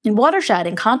 In Watershed,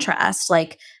 in contrast,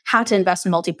 like had to invest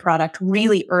in multi-product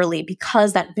really early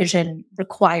because that vision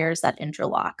requires that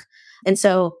interlock. And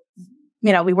so,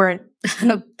 you know, we weren't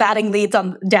batting leads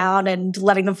down and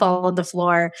letting them fall on the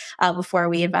floor before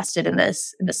we invested in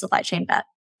this supply chain bet.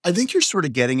 I think you're sort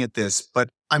of getting at this, but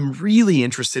I'm really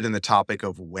interested in the topic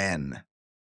of when.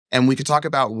 And we could talk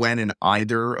about when in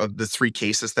either of the three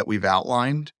cases that we've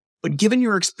outlined. But given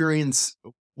your experience,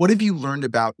 what have you learned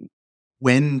about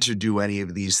when to do any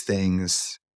of these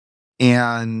things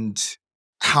and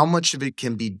how much of it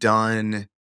can be done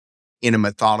in a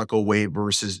methodical way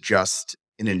versus just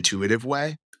an intuitive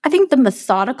way? I think the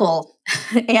methodical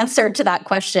answer to that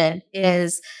question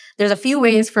is there's a few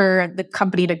ways for the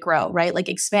company to grow, right? Like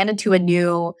expand into a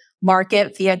new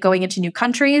market via going into new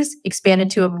countries, expand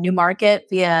into a new market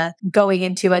via going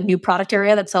into a new product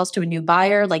area that sells to a new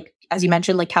buyer, like as you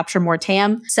mentioned, like capture more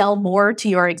TAM, sell more to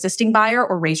your existing buyer,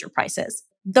 or raise your prices.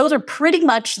 Those are pretty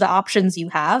much the options you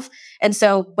have. And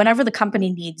so whenever the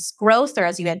company needs growth, or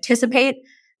as you anticipate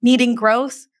needing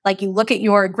growth, like you look at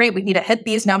great, we need to hit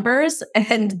these numbers.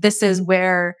 And this is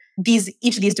where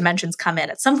each of these dimensions come in.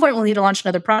 At some point, we'll need to launch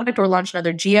another product or launch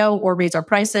another geo or raise our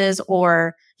prices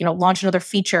or, launch another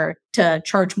feature to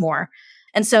charge more.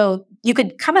 And so you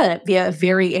could come at it via a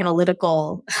very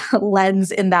analytical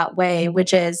lens in that way,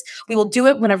 which is we will do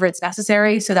it whenever it's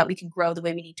necessary so that we can grow the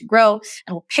way we need to grow.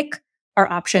 And we'll pick our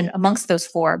option amongst those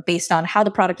four based on how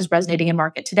the product is resonating in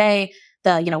market today,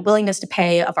 the willingness to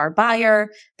pay of our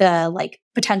buyer, the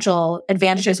potential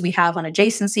advantages we have on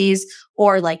adjacencies,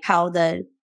 or how the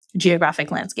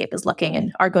geographic landscape is looking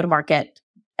and our go-to-market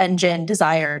engine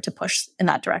desire to push in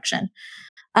that direction.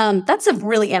 That's a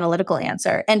really analytical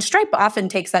answer. And Stripe often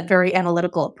takes that very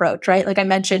analytical approach, right? Like I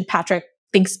mentioned, Patrick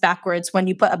thinks backwards when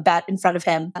you put a bet in front of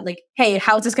him, like, hey,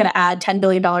 how is this going to add $10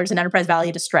 billion in enterprise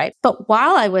value to Stripe? But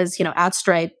while I was, at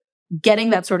Stripe, getting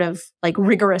that sort of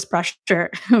rigorous pressure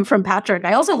from Patrick,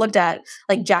 I also looked at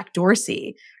Jack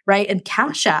Dorsey, right? And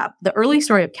Cash App, the early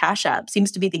story of Cash App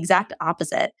seems to be the exact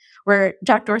opposite, where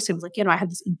Jack Dorsey was like, I have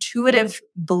this intuitive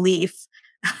belief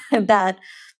that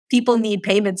people need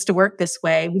payments to work this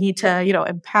way. We need to,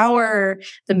 empower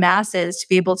the masses to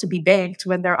be able to be banked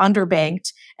when they're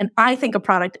underbanked. And I think a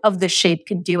product of this shape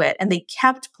can do it. And they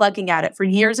kept plugging at it for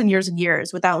years and years and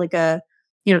years without a,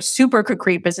 super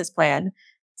concrete business plan,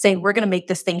 saying we're going to make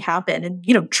this thing happen.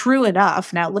 And, true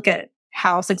enough, now look at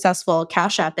how successful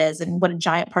Cash App is and what a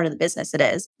giant part of the business it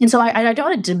is. And so I don't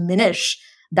want to diminish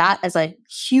that as a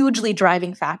hugely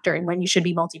driving factor in when you should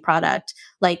be multi-product.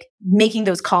 Making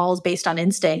those calls based on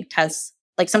instinct has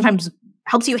sometimes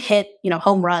helps you hit,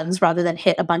 home runs rather than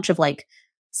hit a bunch of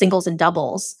singles and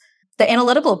doubles. The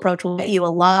analytical approach will get you a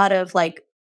lot of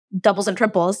doubles and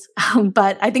triples.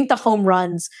 But I think the home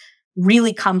runs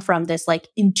really come from this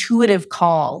intuitive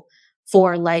call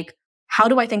for how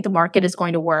do I think the market is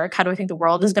going to work? How do I think the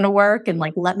world is going to work? And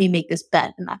let me make this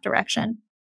bet in that direction.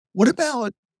 What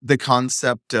about the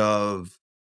concept of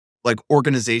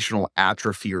organizational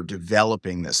atrophy or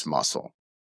developing this muscle?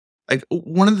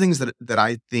 One of the things that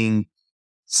I think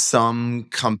some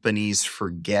companies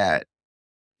forget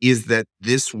is that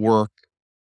this work,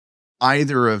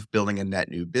 either of building a net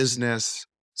new business,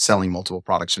 selling multiple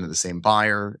products into the same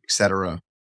buyer, et cetera.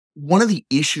 One of the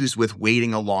issues with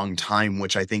waiting a long time,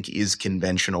 which I think is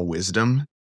conventional wisdom,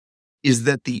 is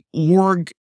that the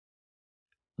org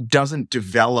doesn't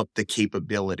develop the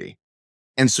capability.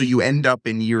 And so you end up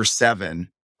in year 7,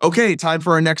 okay, time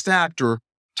for our next act or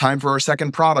time for our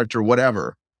second product or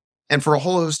whatever. And for a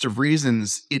whole host of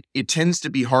reasons, it tends to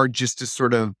be hard just to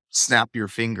sort of snap your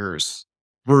fingers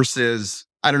versus,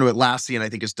 I don't know, Atlassian, I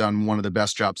think, has done one of the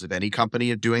best jobs of any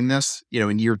company at doing this.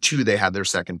 In year 2, they had their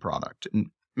second product. And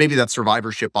maybe that's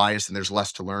survivorship bias and there's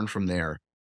less to learn from there.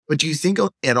 But do you think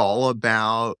at all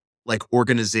about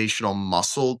organizational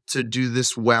muscle to do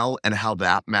this well and how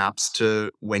that maps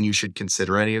to when you should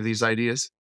consider any of these ideas?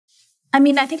 I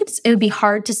mean, I think it would be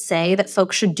hard to say that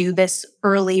folks should do this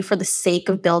early for the sake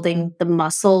of building the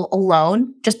muscle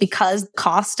alone, just because the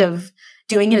cost of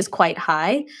doing it is quite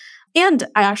high. And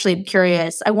I actually am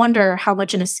curious, I wonder how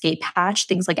much an escape hatch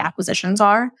things like acquisitions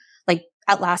are.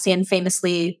 Atlassian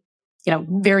famously,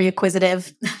 very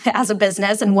acquisitive as a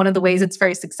business. And one of the ways it's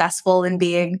very successful in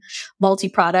being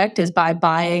multi-product is by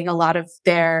buying a lot of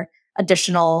their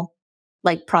additional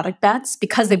product bets,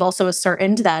 because they've also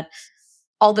ascertained that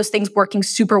all those things working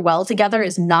super well together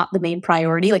is not the main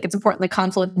priority. It's important that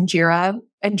Confluent and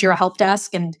Jira Help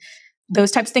Desk and those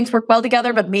types of things work well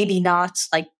together, but maybe not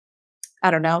I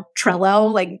don't know,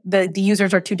 Trello. The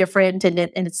users are too different and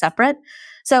it's separate.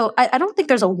 So I don't think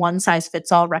there's a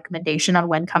one-size-fits-all recommendation on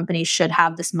when companies should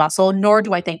have this muscle, nor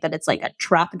do I think that it's a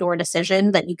trapdoor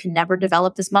decision that you can never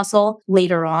develop this muscle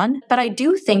later on. But I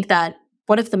do think that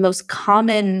one of the most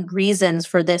common reasons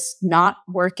for this not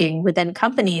working within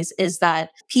companies is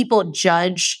that people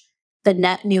judge the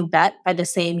net new bet by the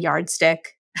same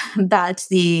yardstick that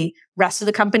the rest of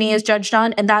the company is judged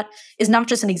on. And that is not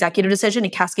just an executive decision.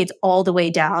 It cascades all the way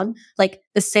down.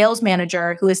 The sales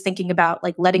manager who is thinking about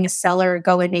letting a seller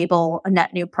go enable a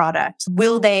net new product.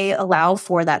 Will they allow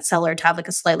for that seller to have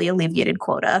a slightly alleviated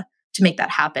quota? to make that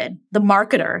happen. The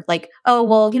marketer, like, oh,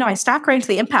 well, I stack rank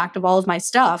the impact of all of my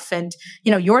stuff. And,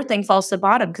 your thing falls to the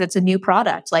bottom because it's a new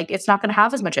product. Like, it's not going to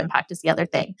have as much impact as the other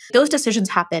thing. Those decisions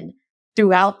happen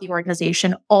throughout the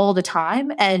organization all the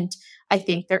time. And I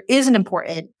think there is an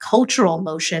important cultural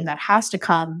motion that has to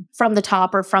come from the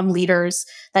top or from leaders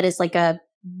that is like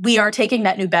we are taking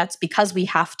net new bets because we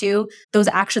have to. Those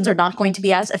actions are not going to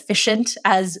be as efficient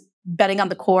as betting on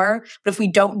the core. But if we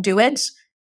don't do it,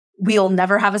 we'll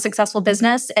never have a successful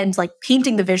business. And like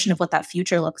painting the vision of what that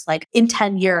future looks like in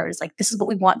 10 years, like this is what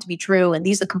we want to be true. And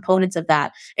these are the components of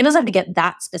that. It doesn't have to get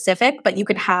that specific, but you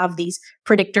can have these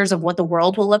predictors of what the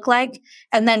world will look like.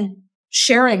 And then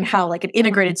sharing how like an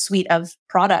integrated suite of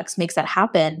products makes that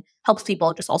happen helps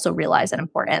people just also realize that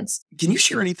importance. Can you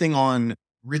share anything on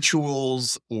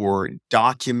rituals or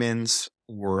documents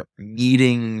or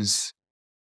meetings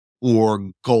or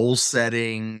goal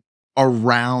setting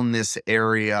around this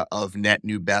area of net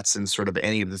new bets in sort of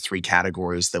any of the three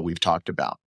categories that we've talked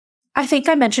about? I think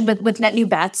I mentioned with net new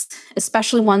bets,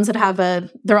 especially ones that have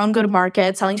their own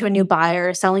go-to-market, selling to a new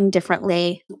buyer, selling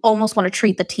differently, you almost want to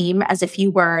treat the team as if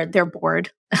you were their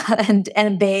board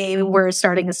and they were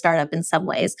starting a startup in some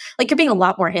ways. Like you're being a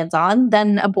lot more hands-on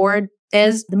than a board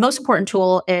is. The most important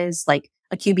tool is like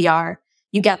a QBR.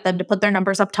 You get them to put their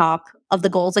numbers up top of the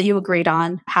goals that you agreed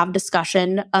on, have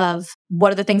discussion of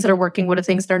what are the things that are working, what are the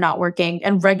things that are not working,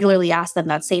 and regularly ask them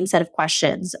that same set of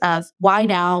questions of why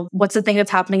now? What's the thing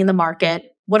that's happening in the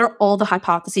market? What are all the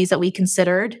hypotheses that we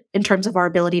considered in terms of our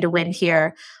ability to win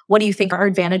here? What do you think are our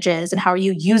advantages? And how are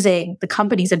you using the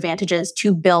company's advantages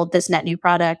to build this net new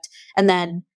product? And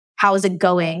then how is it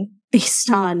going based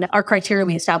on our criteria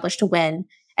we established to win?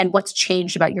 And what's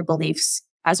changed about your beliefs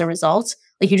as a result?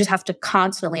 Like you just have to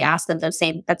constantly ask them that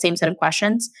same set of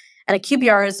questions. And a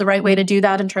QBR is the right way to do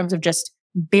that in terms of just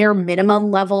bare minimum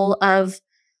level of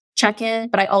check-in.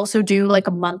 But I also do like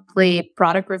a monthly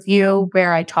product review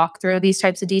where I talk through these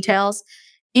types of details.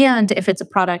 And if it's a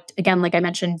product, again, like I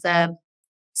mentioned, the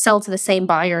sell to the same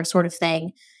buyer sort of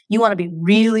thing, you want to be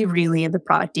really, really in the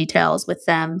product details with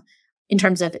them in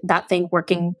terms of that thing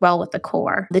working well with the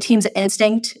core. The team's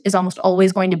instinct is almost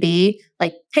always going to be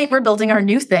like, hey, we're building our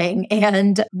new thing.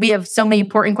 And we have so many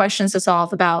important questions to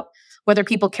solve about whether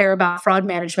people care about fraud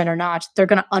management or not. They're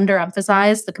going to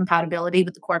underemphasize the compatibility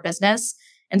with the core business.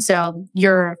 And so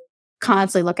you're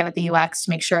constantly looking at the UX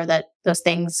to make sure that those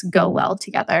things go well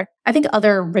together. I think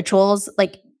other rituals,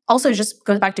 like also just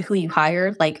goes back to who you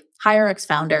hire, like hire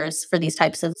ex-founders for these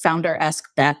types of founder-esque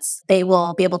bets. They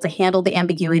will be able to handle the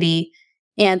ambiguity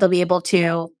and they'll be able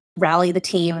to rally the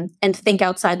team and think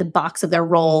outside the box of their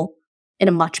role in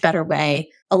a much better way.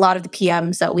 A lot of the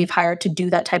PMs that we've hired to do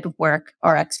that type of work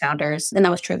are ex-founders. And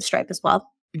that was true of Stripe as well.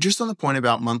 Just on the point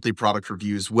about monthly product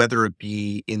reviews, whether it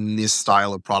be in this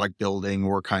style of product building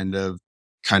or kind of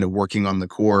working on the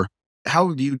core, how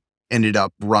have you ended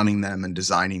up running them and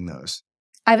designing those?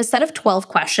 I have a set of 12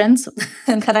 questions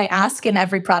that I ask in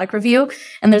every product review.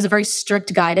 And there's a very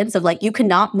strict guidance of like, you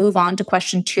cannot move on to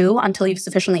question 2 until you've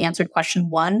sufficiently answered question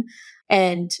 1.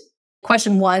 And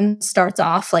question 1 starts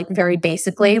off like very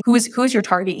basically, who is your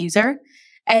target user?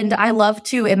 And I love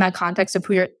to, in that context of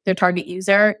who their target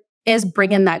user is,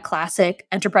 bring in that classic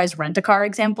enterprise rent-a-car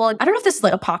example. I don't know if this is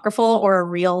like apocryphal or a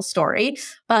real story,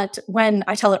 but when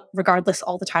I tell it regardless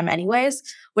all the time anyways,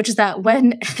 which is that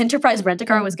when enterprise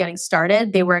rent-a-car was getting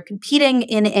started, they were competing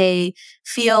in a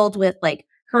field with like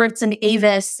Hertz and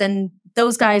Avis, and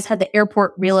those guys had the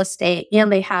airport real estate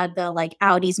and they had the like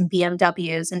Audis and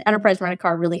BMWs, and enterprise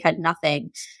rent-a-car really had nothing.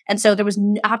 And so there was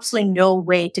absolutely no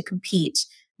way to compete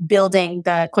building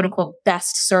the quote unquote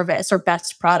best service or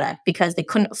best product because they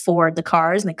couldn't afford the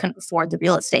cars and they couldn't afford the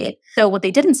real estate. So what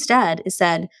they did instead is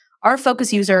said, our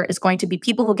focus user is going to be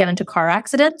people who get into car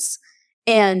accidents,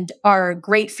 and our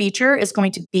great feature is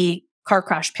going to be car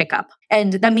crash pickup.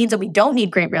 And that means that we don't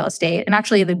need great real estate. And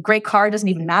actually the great car doesn't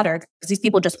even matter because these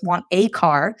people just want a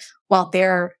car while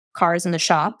their car is in the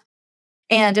shop.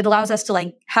 And it allows us to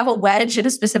like have a wedge in a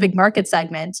specific market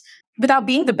segment without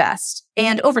being the best.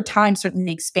 And over time,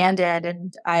 certainly expanded.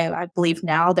 And I believe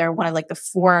now they're one of like the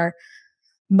 4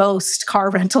 most car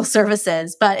rental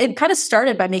services. But it kind of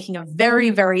started by making a very,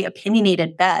 very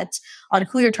opinionated bet on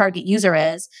who your target user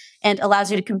is and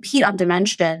allows you to compete on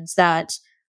dimensions that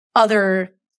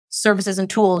other services and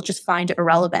tools just find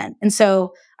irrelevant. And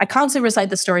so I constantly recite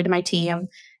the story to my team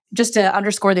just to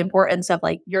underscore the importance of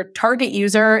like your target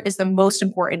user is the most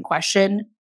important question,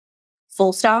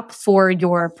 full stop, for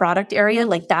your product area.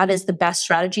 Like that is the best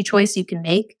strategy choice you can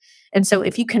make. And so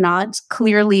if you cannot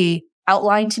clearly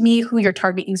outline to me who your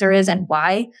target user is and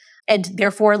why, and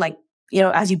therefore like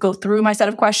as you go through my set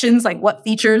of questions, like what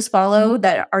features follow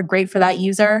that are great for that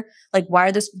user? Like, why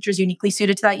are those features uniquely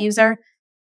suited to that user?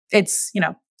 It's,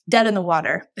 dead in the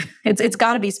water. It's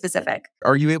got to be specific.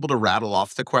 Are you able to rattle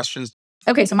off the questions?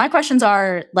 Okay, so my questions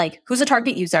are like, who's a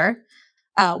target user?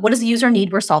 What does the user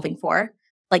need we're solving for?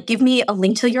 Like, give me a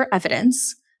link to your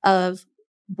evidence of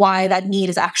why that need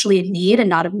is actually a need and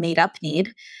not a made up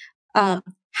need.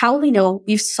 How do we know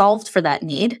we've solved for that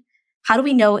need? How do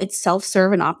we know it's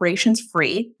self-serve and operations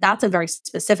free? That's a very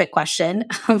specific question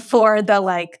for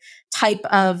the type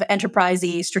of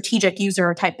enterprisey strategic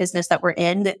user type business that we're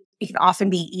in. That it can often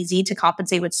be easy to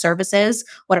compensate with services,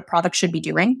 what a product should be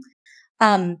doing.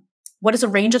 What is a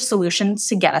range of solutions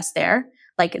to get us there?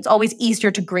 Like, it's always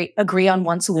easier to agree on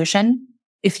one solution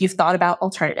if you've thought about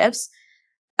alternatives.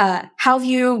 How have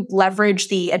you leveraged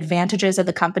the advantages that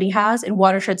the company has? In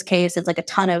Watershed's case, it's like a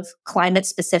ton of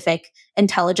climate-specific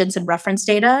intelligence and reference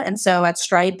data. And so at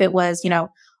Stripe, it was,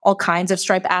 all kinds of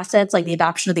Stripe assets, like the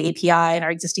adoption of the API and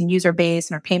our existing user base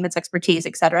and our payments expertise,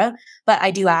 et cetera. But I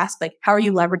do ask, how are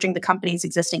you leveraging the company's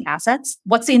existing assets?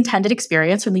 What's the intended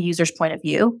experience from the user's point of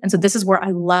view? And so this is where I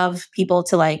love people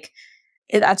to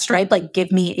at Stripe,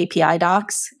 give me API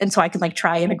docs. And so I can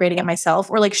try integrating it myself,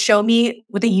 or show me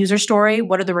with a user story,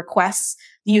 what are the requests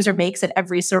the user makes at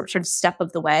every sort of step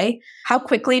of the way? How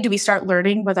quickly do we start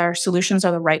learning whether our solutions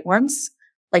are the right ones?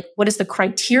 What is the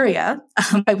criteria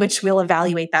by which we'll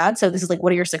evaluate that? So this is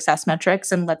what are your success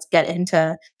metrics? And let's get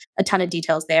into a ton of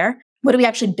details there. What do we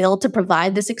actually build to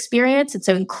provide this experience? And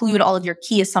so include all of your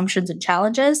key assumptions and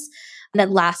challenges. And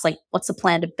then last, what's the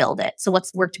plan to build it? So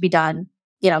what's work to be done?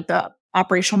 The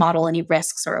operational model, any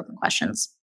risks or open questions.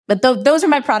 But those are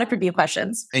my product review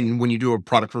questions. And when you do a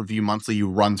product review monthly, you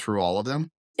run through all of them?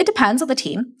 It depends on the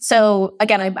team. So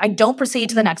again, I don't proceed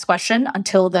to the next question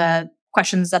until the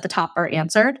questions at the top are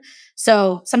answered.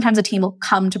 So sometimes a team will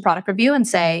come to product review and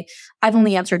say, I've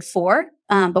only answered 4,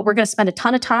 but we're going to spend a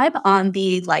ton of time on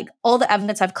the all the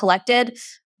evidence I've collected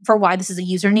for why this is a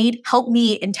user need. Help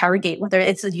me interrogate whether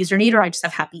it's a user need or I just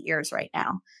have happy ears right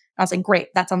now. I was like, great,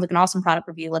 that sounds like an awesome product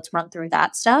review. Let's run through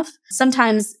that stuff.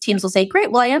 Sometimes teams will say, great,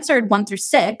 well, I answered 1 through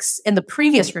 6 in the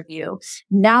previous review.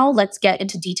 Now let's get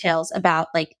into details about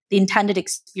the intended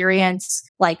experience,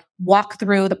 walk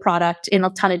through the product in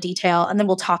a ton of detail. And then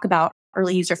we'll talk about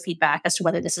early user feedback as to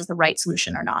whether this is the right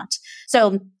solution or not.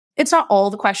 So it's not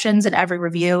all the questions in every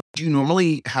review. Do you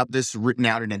normally have this written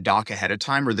out in a doc ahead of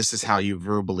time, or this is how you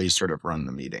verbally sort of run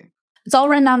the meeting? It's all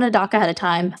written down in a doc ahead of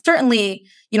time. Certainly,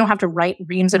 you don't have to write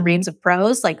reams and reams of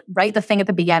prose. Write the thing at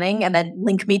the beginning and then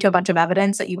link me to a bunch of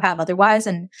evidence that you have otherwise.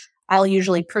 And I'll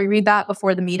usually pre-read that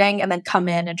before the meeting and then come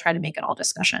in and try to make it all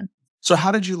discussion. So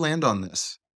how did you land on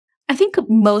this? I think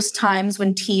most times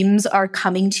when teams are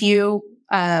coming to you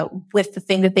with the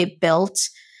thing that they've built,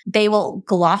 they will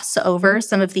gloss over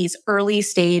some of these early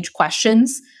stage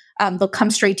questions. They'll come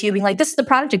straight to you being like, this is the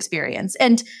product experience.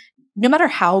 And no matter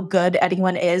how good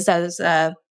anyone is as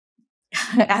a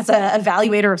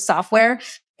evaluator of software,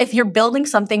 if you're building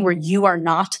something where you are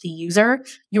not the user,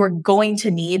 you are going to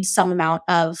need some amount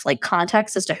of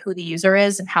context as to who the user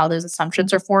is and how those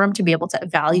assumptions are formed to be able to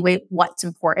evaluate what's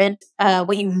important.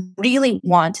 What you really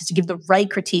want is to give the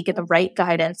right critique and the right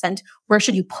guidance, and where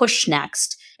should you push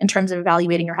next in terms of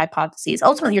evaluating your hypotheses.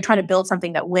 Ultimately, you're trying to build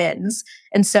something that wins.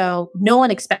 And so no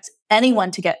one expects anyone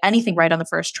to get anything right on the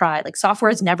first try. Software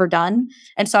is never done,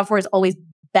 and software is always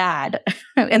bad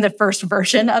in the first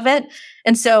version of it.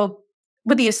 And so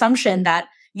with the assumption that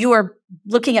you are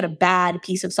looking at a bad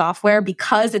piece of software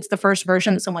because it's the first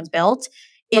version that someone's built,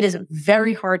 it is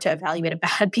very hard to evaluate a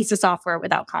bad piece of software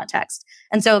without context.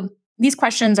 And so these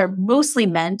questions are mostly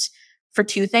meant for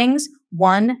 2 things.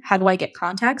 1, how do I get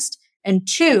context? And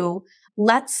 2,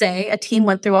 let's say a team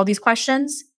went through all these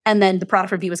questions and then the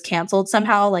product review was canceled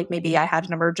somehow, maybe I had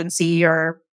an emergency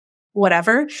or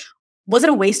whatever. Was it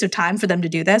a waste of time for them to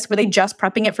do this? Were they just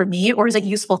prepping it for me, or is it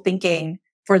useful thinking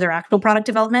for their actual product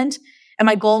development? And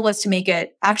my goal was to make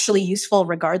it actually useful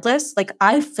regardless.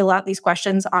 I fill out these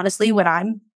questions, honestly, when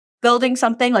I'm building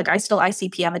something. I still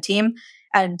ICPM a team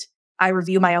and I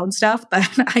review my own stuff, but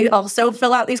I also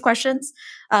fill out these questions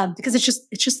because it's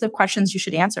just the questions you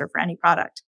should answer for any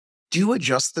product. Do you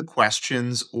adjust the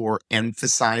questions or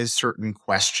emphasize certain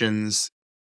questions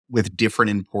with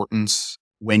different importance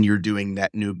when you're doing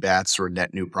net new bets or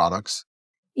net new products?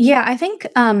 Yeah, I think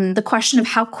the question of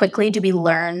how quickly do we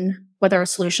learn whether our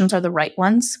solutions are the right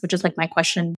ones, which is my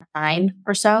question 9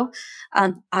 or so,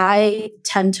 I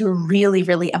tend to really,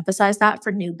 really emphasize that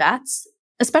for new bets,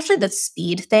 especially the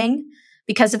speed thing.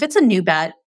 Because if it's a new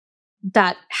bet,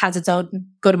 that has its own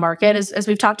go-to-market, as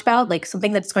we've talked about, like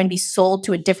something that's going to be sold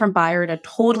to a different buyer in a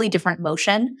totally different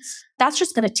motion, that's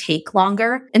just going to take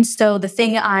longer. And so the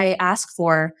thing I ask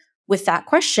for with that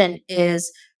question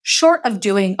is, short of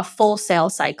doing a full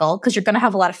sales cycle, because you're going to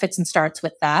have a lot of fits and starts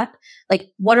with that,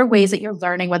 like what are ways that you're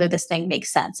learning whether this thing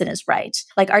makes sense and is right?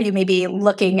 Like, are you maybe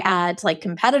looking at like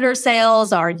competitor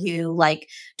sales? Are you like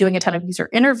doing a ton of user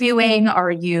interviewing?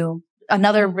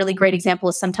 Another really great example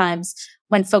is sometimes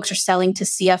when folks are selling to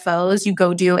CFOs, you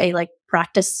go do a like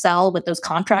practice sell with those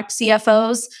contract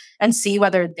CFOs and see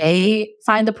whether they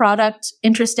find the product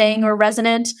interesting or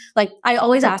resonant. Like, I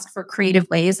always ask for creative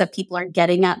ways that people are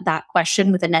getting at that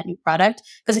question with a net new product.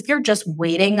 Because if you're just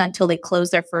waiting until they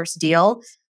close their first deal,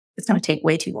 it's going to take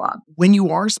way too long. When you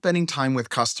are spending time with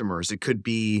customers, it could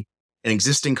be an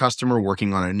existing customer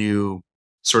working on a new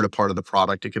sort of part of the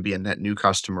product. It could be a net new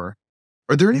customer.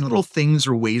 Are there any little things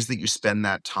or ways that you spend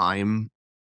that time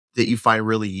that you find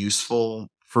really useful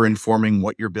for informing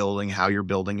what you're building, how you're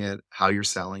building it, how you're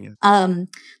selling it?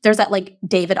 There's that like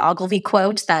David Ogilvy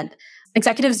quote that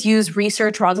executives use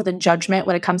research rather than judgment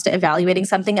when it comes to evaluating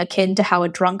something, akin to how a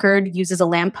drunkard uses a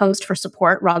lamppost for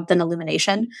support rather than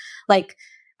illumination. Like,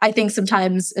 I think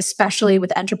sometimes, especially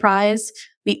with enterprise,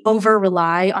 we over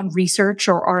rely on research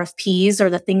or RFPs or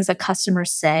the things that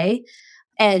customers say.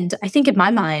 And I think in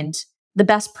my mind, the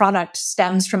best product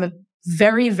stems from a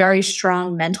very, very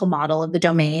strong mental model of the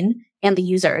domain and the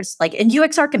users. Like, and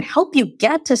UXR can help you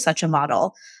get to such a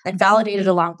model and validate it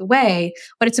along the way.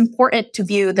 But it's important to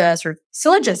view the sort of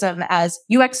syllogism as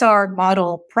UXR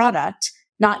model product,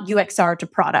 not UXR to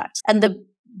product. And the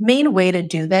main way to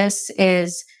do this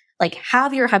is like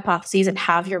have your hypotheses and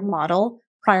have your model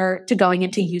prior to going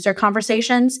into user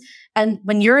conversations. And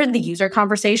when you're in the user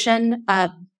conversation,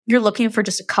 you're looking for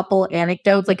just a couple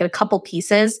anecdotes, like a couple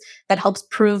pieces that helps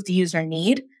prove the user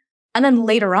need. And then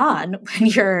later on,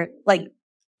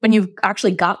 when you've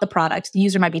actually got the product, the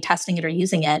user might be testing it or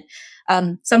using it.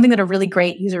 Something that a really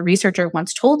great user researcher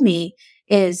once told me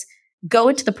is go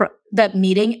into the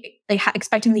meeting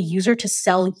expecting the user to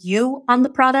sell you on the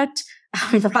product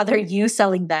rather you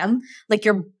selling them. Like,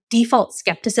 your default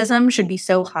skepticism should be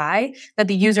so high that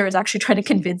the user is actually trying to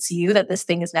convince you that this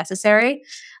thing is necessary.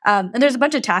 And there's a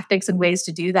bunch of tactics and ways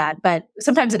to do that. But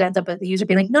sometimes it ends up with the user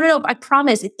being like, no, I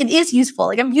promise it is useful.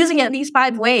 Like, I'm using it in these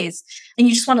 5 ways. And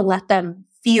you just want to let them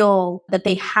feel that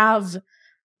they have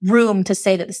room to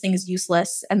say that this thing is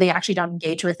useless and they actually don't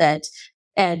engage with it.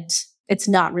 And it's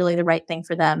not really the right thing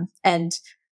for them. And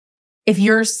if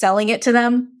you're selling it to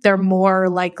them, they're more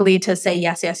likely to say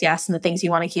yes, yes, yes, and the things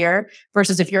you want to hear,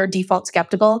 versus if you're default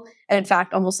skeptical and in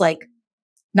fact almost like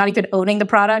not even owning the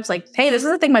product, like, hey, this is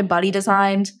the thing my buddy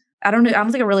designed. I don't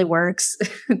think it really works.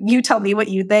 You tell me what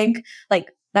you think.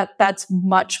 Like that's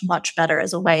much, much better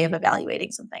as a way of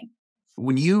evaluating something.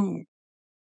 When you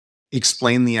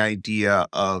explain the idea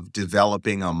of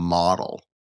developing a model,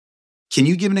 can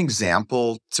you give an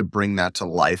example to bring that to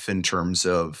life in terms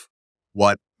of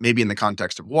what, maybe in the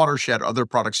context of Watershed, other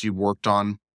products you've worked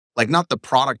on, like not the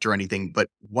product or anything, but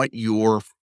what your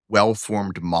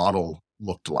well-formed model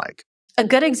looked like? A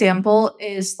good example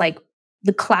is like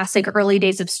the classic early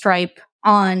days of Stripe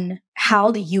on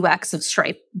how the UX of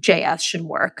Stripe JS should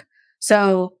work.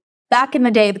 So back in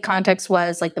the day, the context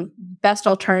was like the best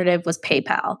alternative was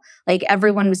PayPal. Like,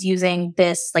 everyone was using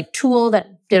this like tool that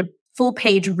did a full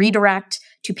page redirect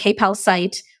to PayPal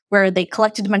site where they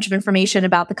collected a bunch of information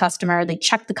about the customer. They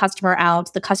checked the customer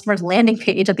out. The customer's landing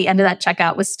page at the end of that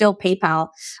checkout was still PayPal.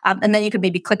 And then you could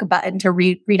maybe click a button to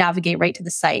re-navigate right to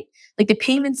the site. Like, the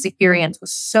payments experience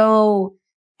was so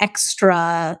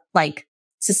extra, like,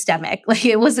 systemic. Like,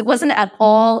 it wasn't at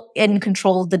all in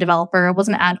control of the developer. It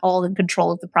wasn't at all in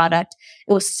control of the product.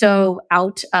 It was so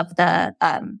out of the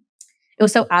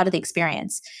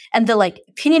experience. And the like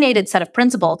opinionated set of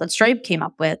principles that Stripe came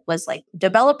up with was like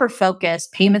developer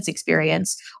focused payments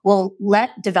experience will let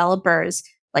developers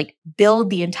like build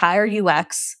the entire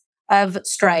UX of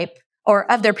Stripe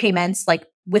or of their payments, like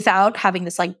without having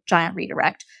this like giant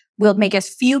redirect. We'll make as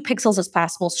few pixels as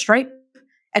possible Stripe,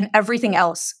 and everything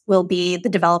else will be the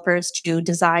developers to do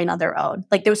design on their own.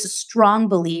 Like, there was a strong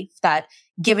belief that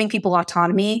giving people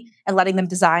autonomy and letting them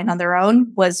design on their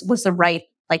own was the right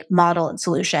like model and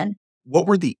solution. What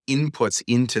were the inputs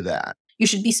into that? You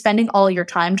should be spending all your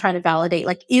time trying to validate,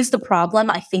 like, is the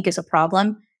problem I think is a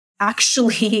problem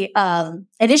actually an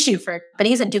issue for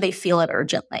companies, and do they feel it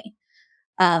urgently?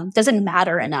 Does it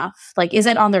matter enough? Like, is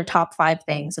it on their top 5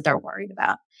 things that they're worried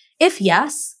about? If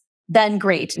yes, then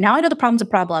great. Now I know the problem's a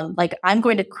problem. Like I'm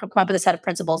going to come up with a set of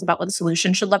principles about what the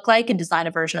solution should look like and design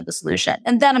a version of the solution.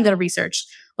 And then I'm going to research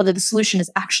whether the solution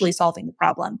is actually solving the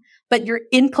problem. But your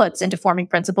inputs into forming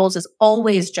principles is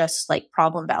always just like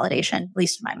problem validation, at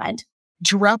least in my mind.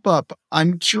 To wrap up,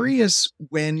 I'm curious,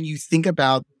 when you think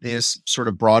about this sort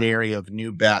of broad area of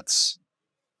new bets,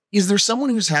 is there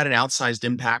someone who's had an outsized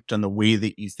impact on the way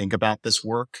that you think about this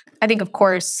work? I think, of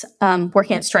course,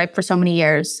 working at Stripe for so many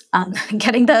years,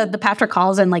 getting the Patrick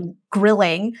calls and like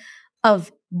grilling of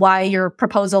why your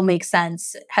proposal makes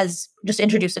sense has just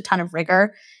introduced a ton of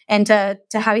rigor. And to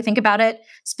how you think about it,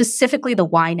 specifically the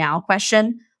why now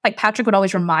question. Like Patrick would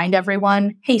always remind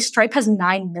everyone, hey, Stripe has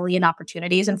 9 million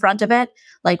opportunities in front of it.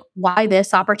 Like, why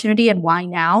this opportunity and why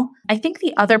now? I think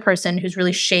the other person who's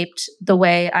really shaped the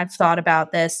way I've thought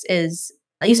about this is,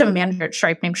 I used to have a manager at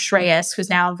Stripe named Shreyas, who's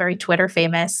now very Twitter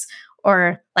famous,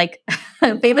 or like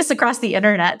famous across the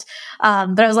internet.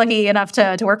 But I was lucky enough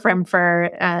to work for him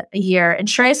for a year. And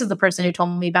Shreyas is the person who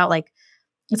told me about like,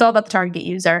 it's all about the target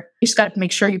user. You just got to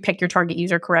make sure you pick your target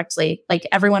user correctly. Like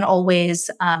everyone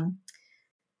always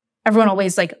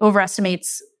like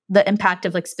overestimates the impact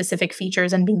of like specific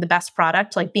features and being the best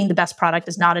product. Like being the best product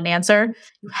is not an answer.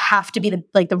 You have to be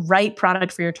the right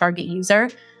product for your target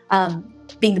user.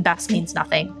 Being the best means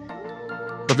nothing.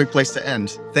 Perfect place to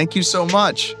end. Thank you so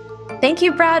much. Thank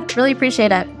you, Brad. Really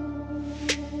appreciate it.